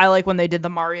 like, I like when they did the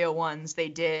Mario ones,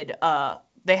 they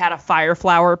had a fire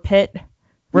flower pit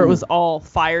where it was all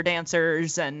fire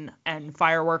dancers and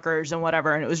fireworkers and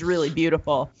whatever, and it was really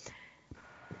beautiful.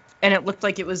 and it looked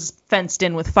like it was fenced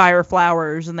in with fire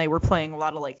flowers, and they were playing a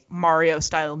lot of like Mario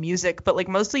style music, but like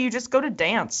mostly you just go to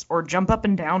dance or jump up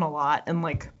and down a lot, and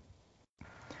like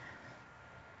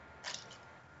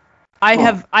I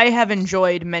have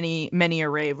enjoyed many a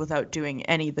rave without doing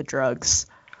any of the drugs.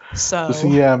 So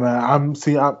See, yeah, man.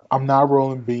 I'm not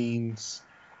rolling beans.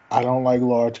 I don't like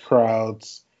large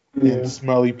crowds and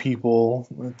smelly people.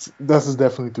 This is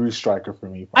definitely 3-striker for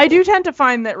me. I do tend to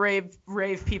find that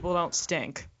rave people don't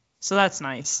stink, so that's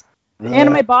nice. Really?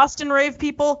 Anime Boston rave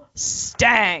people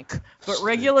stank, but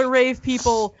regular rave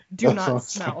people do not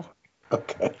smell.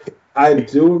 Okay. I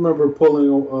do remember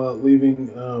leaving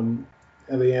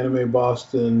at the Anime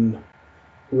Boston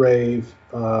rave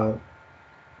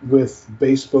with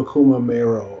Baseball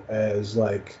Kumamero as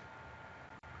like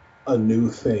a new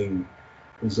thing.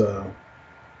 It was I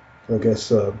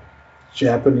guess a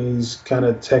Japanese kind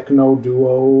of techno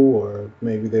duo, or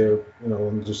maybe they're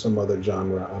just some other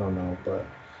genre. I don't know, but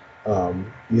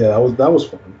yeah, that was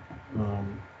fun.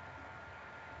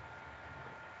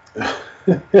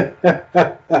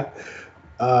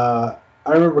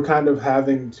 I remember kind of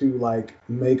having to like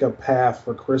make a path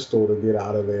for Crystal to get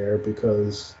out of there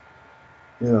because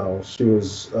she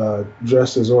was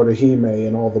dressed as Orihime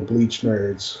and all the Bleach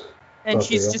nerds. And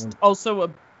she's just also a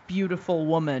beautiful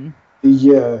woman.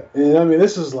 Yeah, and I mean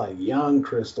this is like young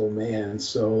Crystal, man.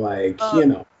 So like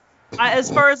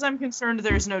as far as I'm concerned,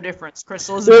 there's no difference.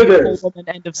 Crystal is a beautiful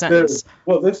woman. End of sentence.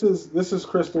 Well, this is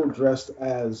Crystal dressed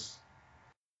as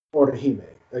Orihime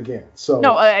again. So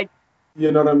no,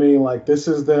 you know what I mean? Like this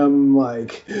is them.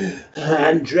 Like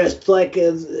I'm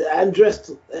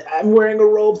wearing a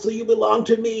robe, so you belong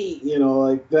to me.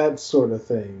 Like that sort of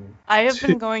thing. I have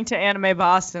been going to Anime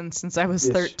Boston since I was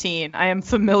 13. I am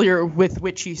familiar with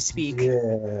which you speak.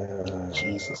 Yeah,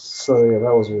 Jesus. So yeah,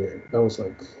 that was weird. That was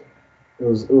like, it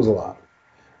was a lot.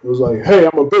 It was like, hey,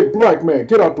 I'm a big black man,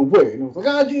 get out the way. And I was like,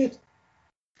 jeez.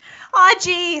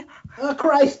 Gee. Oh,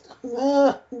 Christ.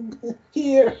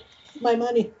 Here, my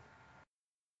money.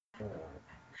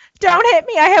 Don't hit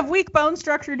me. I have weak bone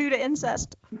structure due to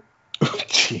incest.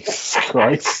 Jesus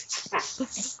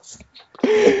Christ.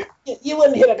 You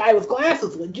wouldn't hit a guy with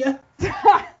glasses, would you?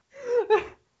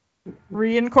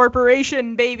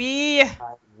 Reincorporation, baby.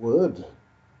 I would,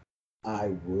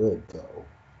 though.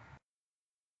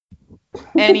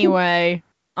 Anyway.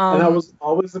 And I was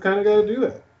always the kind of guy to do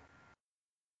that.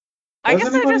 I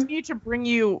guess I just need to bring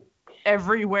you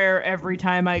everywhere every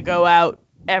time I go out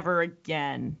ever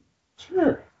again.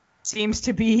 Sure. Seems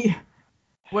to be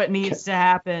what needs to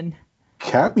happen.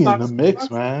 Cat be in the mix,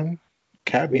 man.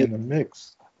 Cat be in the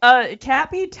mix.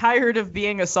 Cat be tired of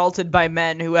being assaulted by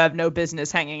men who have no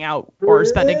business hanging out or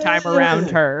spending time around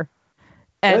her.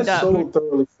 And that's so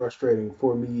thoroughly frustrating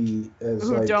for me as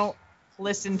who don't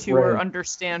listen to or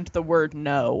understand the word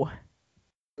no.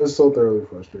 It's so thoroughly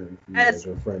frustrating for me as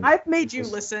a friend. I've made you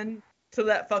listen to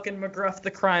that fucking McGruff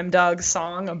the Crime Dog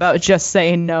song about just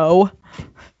saying no.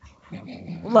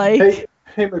 Like,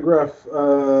 hey McGruff,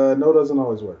 no doesn't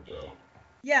always work, bro.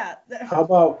 Yeah. How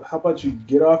about you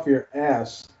get off your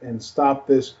ass and stop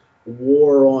this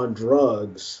war on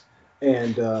drugs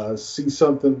and see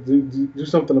something, do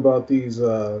something about these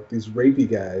rapey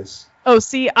guys. Oh,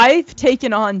 see, I've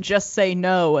taken on Just Say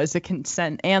No as a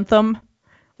consent anthem.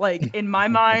 Like, in my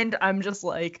mind, I'm just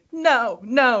like, no.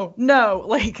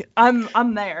 Like,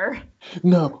 I'm there.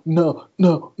 No. But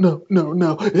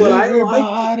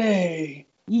everybody.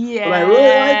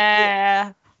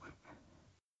 Yeah.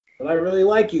 But I really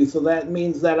like you, so that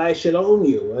means that I should own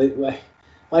you.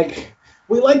 Like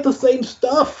we like the same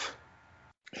stuff.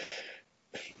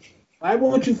 Why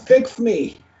won't you fix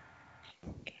me?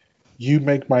 You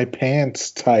make my pants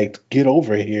tight. Get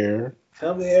over here.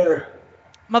 Come here.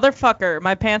 Motherfucker,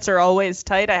 my pants are always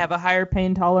tight. I have a higher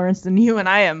pain tolerance than you, and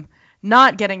I am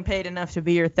not getting paid enough to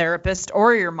be your therapist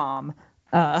or your mom.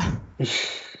 Who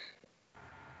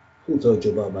told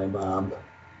you about my mom?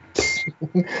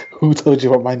 Who told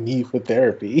you about my need for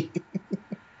therapy?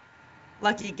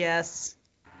 Lucky guess.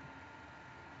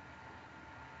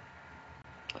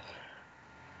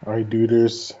 All right,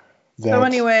 duders. So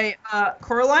anyway,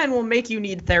 Coraline will make you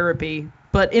need therapy,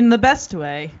 but in the best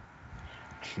way.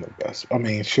 The best. I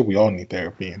mean, sure, we all need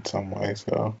therapy in some way,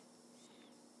 so.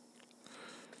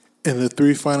 In the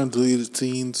 3 final deleted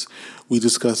scenes, we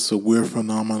discussed the weird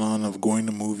phenomenon of going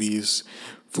to movies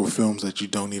for films that you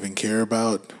don't even care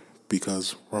about,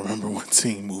 because remember when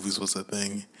seeing movies was a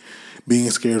thing, being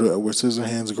scared of Edward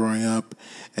Scissorhands growing up,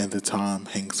 and the Tom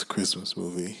Hanks Christmas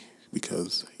movie,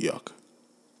 because yuck.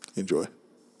 Enjoy.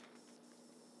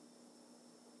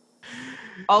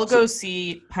 I'll go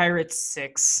see Pirates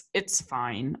 6. It's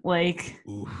fine. Like,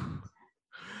 oof.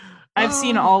 I've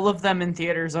seen all of them in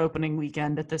theaters opening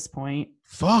weekend at this point.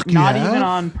 Fuck, not even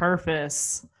on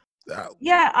purpose. Uh,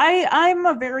 Yeah, I'm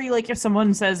a very like if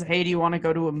someone says, "Hey, do you want to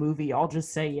go to a movie?" I'll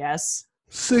just say yes.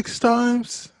 6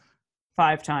 times?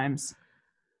 5 times.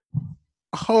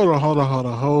 Hold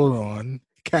on.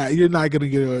 Kat, you're not gonna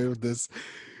get away with this.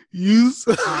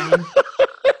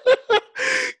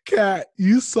 Kat,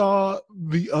 you saw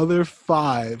the other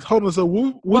 5. Hold on, so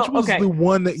which was the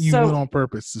one that you went on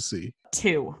purpose to see?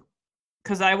 2.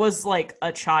 Because I was like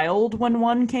a child when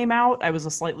 1 came out. I was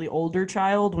a slightly older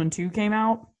child when 2 came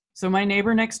out. So my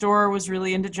neighbor next door was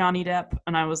really into Johnny Depp,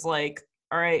 and I was like,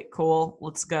 all right, cool,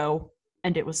 let's go.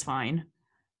 And it was fine.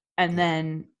 And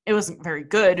then it wasn't very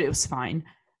good, it was fine.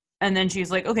 And then she's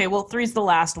like, okay, well, 3's the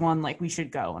last one, like we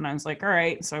should go. And I was like, all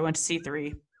right. So I went to see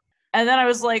 3. And then I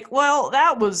was like, well,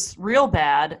 that was real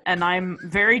bad, and I'm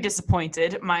very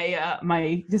disappointed.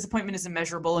 My disappointment is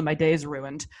immeasurable, and my day is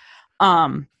ruined.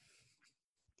 Then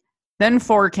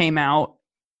 4 came out,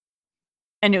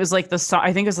 and it was like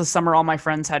I think it was the summer all my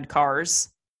friends had cars.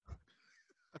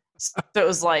 So it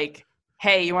was like,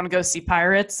 hey, you want to go see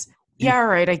Pirates? Yeah, all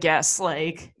right, I guess.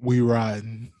 Like, we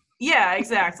riding. Yeah,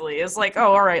 exactly. It's like,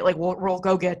 oh, all right, like we'll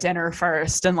go get dinner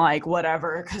first and like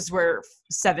whatever, because we're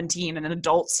 17 and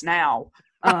adults now.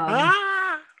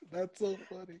 That's so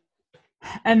funny.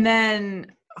 And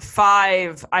then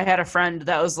 5, I had a friend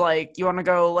that was like, you want to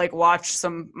go like watch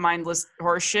some mindless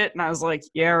horse shit? And I was like,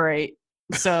 yeah, right.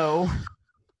 So,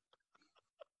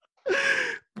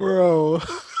 bro,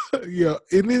 yeah,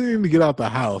 it didn't even get out the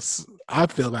house. I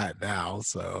feel that now.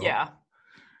 So yeah,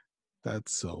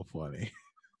 that's so funny.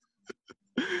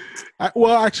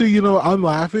 Well, actually, I'm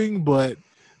laughing, but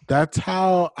that's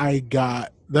how I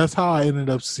ended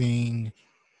up seeing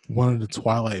one of the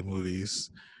Twilight movies.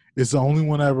 It's the only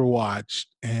one I ever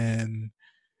watched, and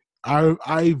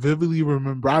I vividly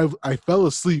remember I fell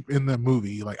asleep in the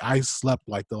movie. Like, I slept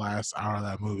like the last hour of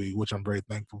that movie, which I'm very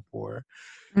thankful for.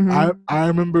 Mm-hmm. I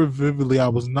remember vividly I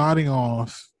was nodding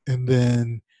off, and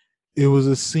then it was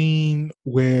a scene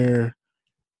where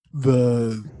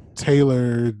the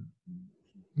Taylor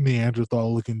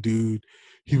Neanderthal looking dude,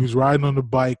 he was riding on the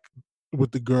bike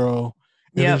with the girl,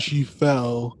 and then she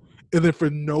fell, and then for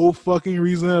no fucking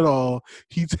reason at all,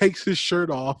 he takes his shirt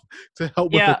off to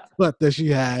help with the cut that she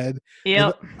had.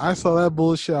 Yep. I saw that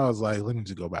bullshit. I was like, let me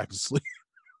just go back to sleep.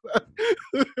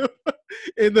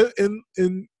 in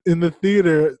the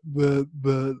theater,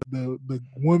 the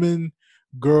women,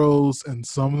 girls, and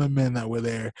some of the men that were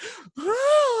there,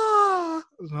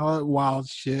 and all that wild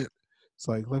shit. It's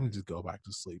like, let me just go back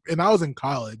to sleep. And I was in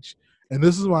college, and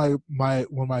this is my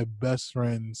one of my best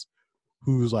friends,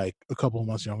 who's like a couple of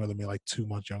months younger than me, like 2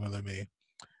 months younger than me,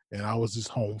 and I was just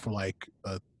home for like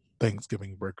a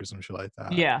Thanksgiving break or some shit like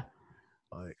that. Yeah,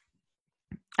 like,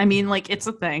 I mean, like, it's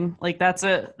a thing. Like, that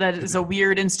is a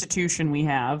weird institution we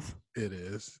have. It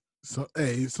is. So,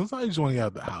 hey, sometimes you just want to get out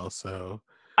of the house. So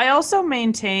I also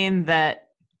maintain that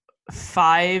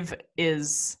 5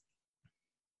 is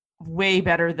way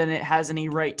better than it has any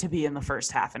right to be in the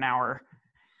first half an hour.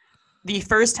 The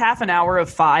first half an hour of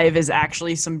 5 is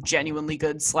actually some genuinely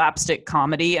good slapstick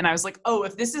comedy, and I was like, oh,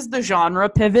 if this is the genre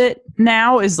pivot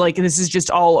now, is like, this is just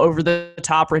all over the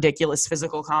top ridiculous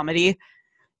physical comedy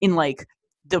in like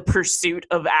the pursuit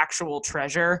of actual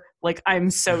treasure, like,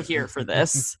 I'm so here for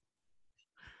this.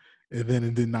 And then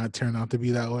it did not turn out to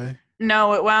be that way?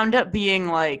 No, it wound up being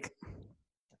like,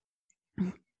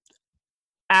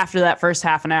 after that first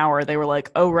half an hour, they were like,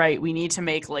 oh, right, we need to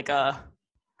make like a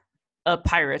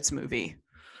Pirates movie.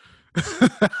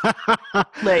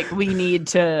 Like, we need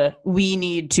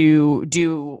to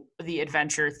do the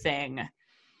adventure thing.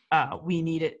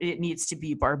 It needs to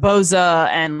be Barboza,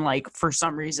 and like, for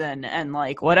some reason, and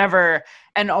like whatever.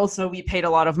 And also we paid a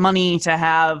lot of money to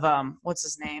have what's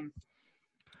his name?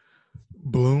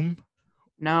 Bloom?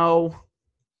 No.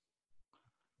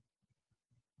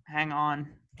 Hang on.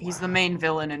 He's the main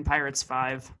villain in Pirates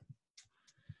 5.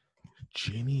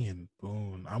 Ginny and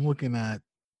Boone. I'm looking at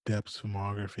Depp's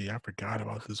filmography. I forgot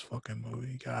about this fucking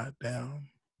movie. God damn.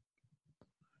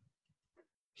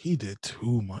 He did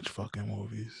too much fucking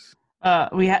movies.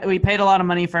 We paid a lot of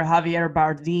money for Javier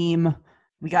Bardem.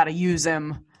 We got to use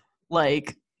him.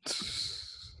 Like,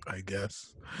 I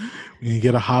guess. When you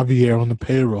get a Javier on the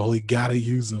payroll, you got to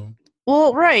use him.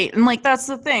 Well, right. And like, that's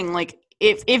the thing. Like,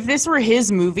 if this were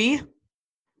his movie,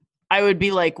 I would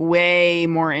be like way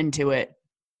more into it,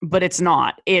 but it's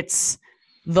not. It's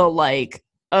the like,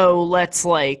 oh, let's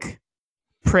like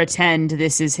pretend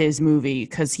this is his movie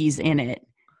because he's in it,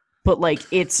 but like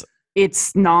it's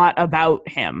not about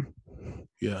him.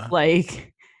 Yeah.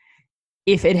 Like,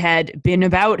 if it had been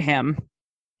about him,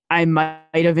 I might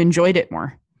have enjoyed it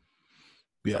more.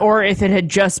 Yeah. Or if it had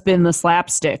just been the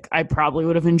slapstick, I probably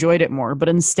would have enjoyed it more. But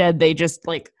instead, they just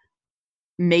like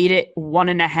made it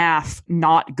 1.5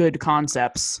 not good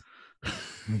concepts.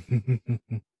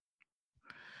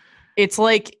 It's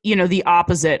like, you know, the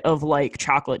opposite of like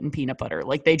chocolate and peanut butter.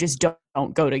 Like they just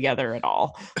don't go together at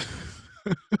all.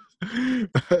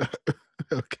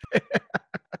 Okay.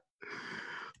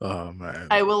 Oh man.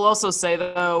 I will also say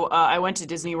though, I went to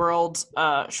Disney World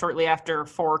shortly after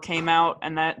 4 came out,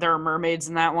 and that there are mermaids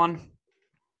in that one.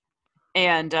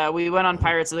 And we went on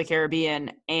Pirates of the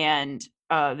Caribbean, and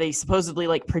they supposedly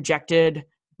like projected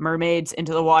mermaids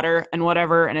into the water and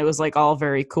whatever, and it was like all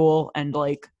very cool and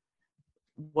like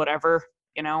whatever,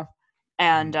 you know.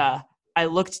 And I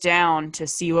looked down to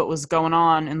see what was going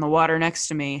on in the water next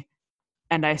to me,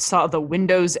 and I saw the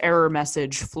Windows error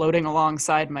message floating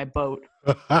alongside my boat.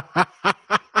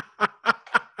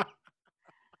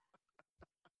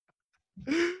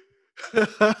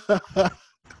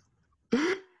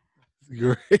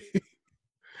 Great.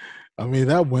 I mean,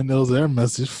 that Windows error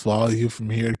message follow you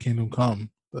from here to Kingdom Come.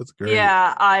 That's great.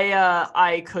 Yeah,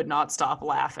 I could not stop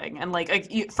laughing. And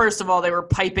like first of all, they were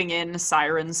piping in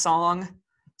Siren's song,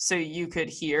 so you could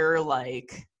hear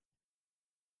like,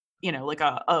 you know, like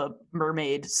a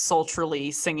mermaid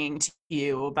sultrily singing to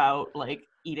you about like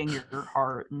eating your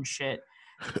heart and shit,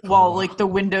 while like the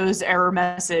Windows error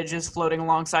message is floating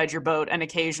alongside your boat, and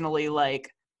occasionally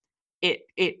like it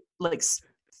like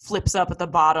flips up at the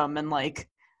bottom and like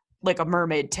a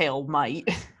mermaid tail might.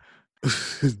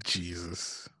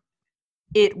 Jesus.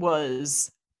 It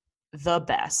was the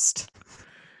best.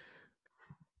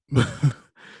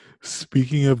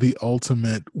 Speaking of the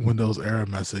ultimate Windows error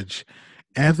message,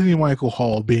 Anthony Michael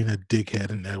Hall being a dickhead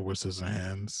in Edward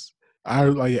Scissorhands. I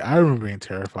remember being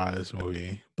terrified of this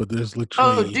movie, but there's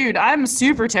literally. Oh, dude, I'm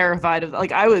super terrified of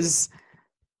like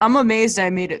I'm amazed I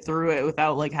made it through it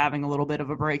without like having a little bit of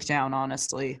a breakdown,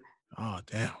 honestly. Oh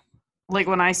damn. Like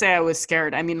when I say I was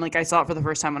scared, I mean like I saw it for the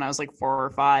first time when I was like 4 or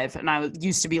 5, and I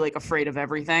used to be like afraid of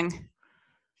everything.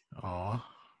 Aw.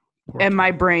 And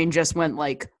my brain just went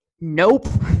like, nope.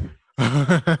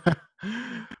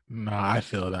 No, I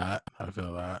feel that.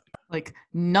 Like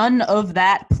none of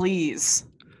that, please.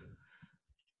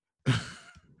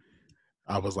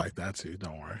 I was like that too.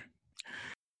 Don't worry.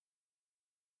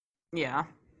 Yeah.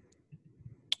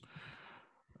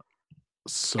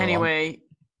 So anyway,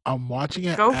 I'm watching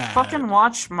it. Go fucking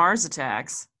watch Mars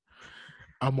Attacks.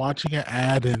 I'm watching an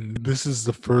ad, and this is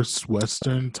the first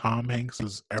Western Tom Hanks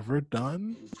has ever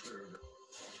done.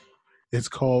 It's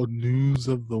called News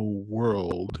of the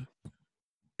World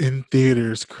in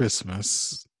theaters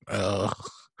Christmas. Bro.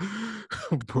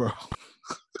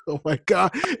 Oh my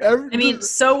God. I mean,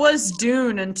 so was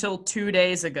Dune until 2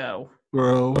 days ago.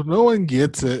 Bro, no one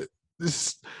gets it.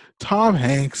 This Tom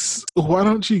Hanks. Why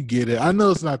don't you get it? I know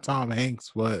it's not Tom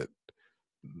Hanks, but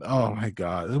oh my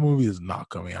God, the movie is not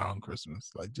coming out on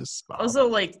Christmas. Like, just stop. Also,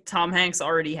 like Tom Hanks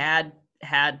already had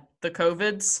the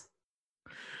COVIDs.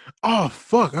 Oh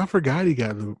fuck! I forgot he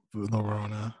got the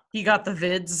Rona. He got the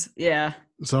vids. Yeah.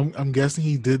 So I'm guessing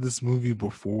he did this movie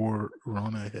before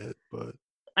Rona hit, but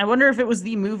I wonder if it was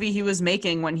the movie he was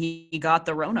making when he got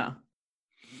the Rona.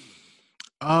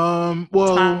 Well,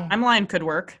 timeline could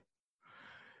work.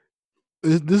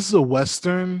 This is a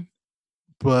Western,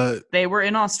 but they were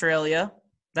in Australia.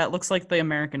 That looks like the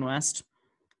American West.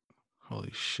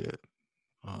 Holy shit.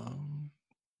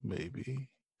 Maybe.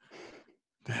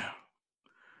 Damn.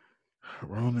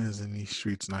 Rona is in these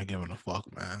streets not giving a fuck,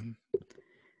 man.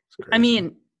 I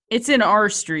mean, it's in our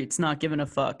streets not giving a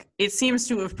fuck. It seems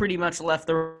to have pretty much left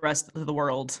the rest of the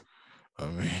world. I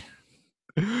mean,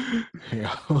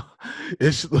 yeah,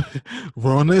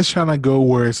 Rona is trying to go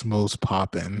where it's most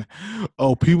popping.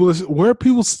 Oh, where are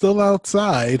people still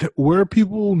outside? Where are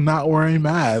people not wearing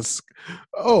masks?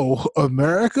 Oh,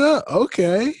 America?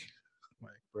 Okay.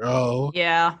 Like, bro.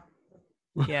 Yeah.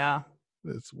 Yeah.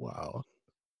 It's wild.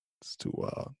 It's too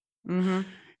wild. Mm-hmm.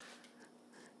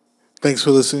 Thanks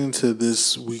for listening to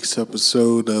this week's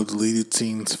episode of Deleted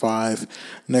Scenes 5.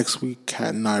 Next week,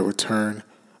 Kat and I return.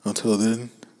 Until then,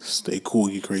 stay cool,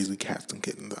 you crazy cats and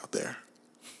kittens out there.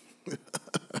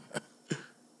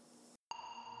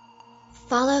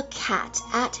 Follow Kat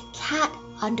at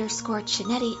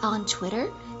 @cat_Chinetti on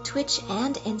Twitter, Twitch,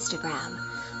 and Instagram.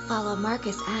 Follow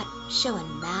Marcus at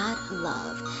Showin' Mad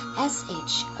Love,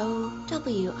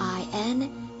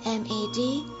 SHOWINMADLOV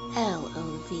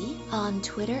on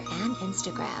Twitter and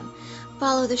Instagram.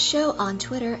 Follow the show on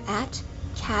Twitter at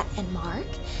Cat and Mark,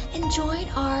 and join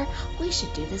our We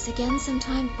Should Do This Again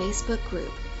Sometime Facebook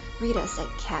group. Read us at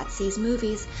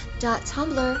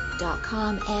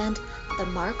catseesmovies.tumblr.com and The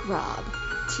Mark Rob,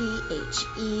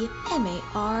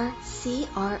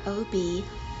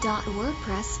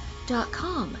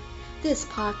 TheMarkRob.wordpress.com. This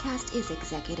podcast is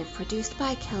executive produced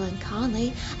by Kellen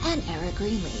Conley and Eric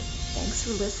Greenlee. Thanks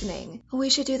for listening. We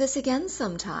should do this again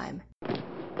sometime.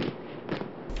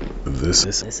 This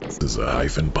is a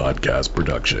Hyphen Podcast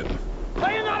production.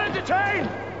 Are you not entertained?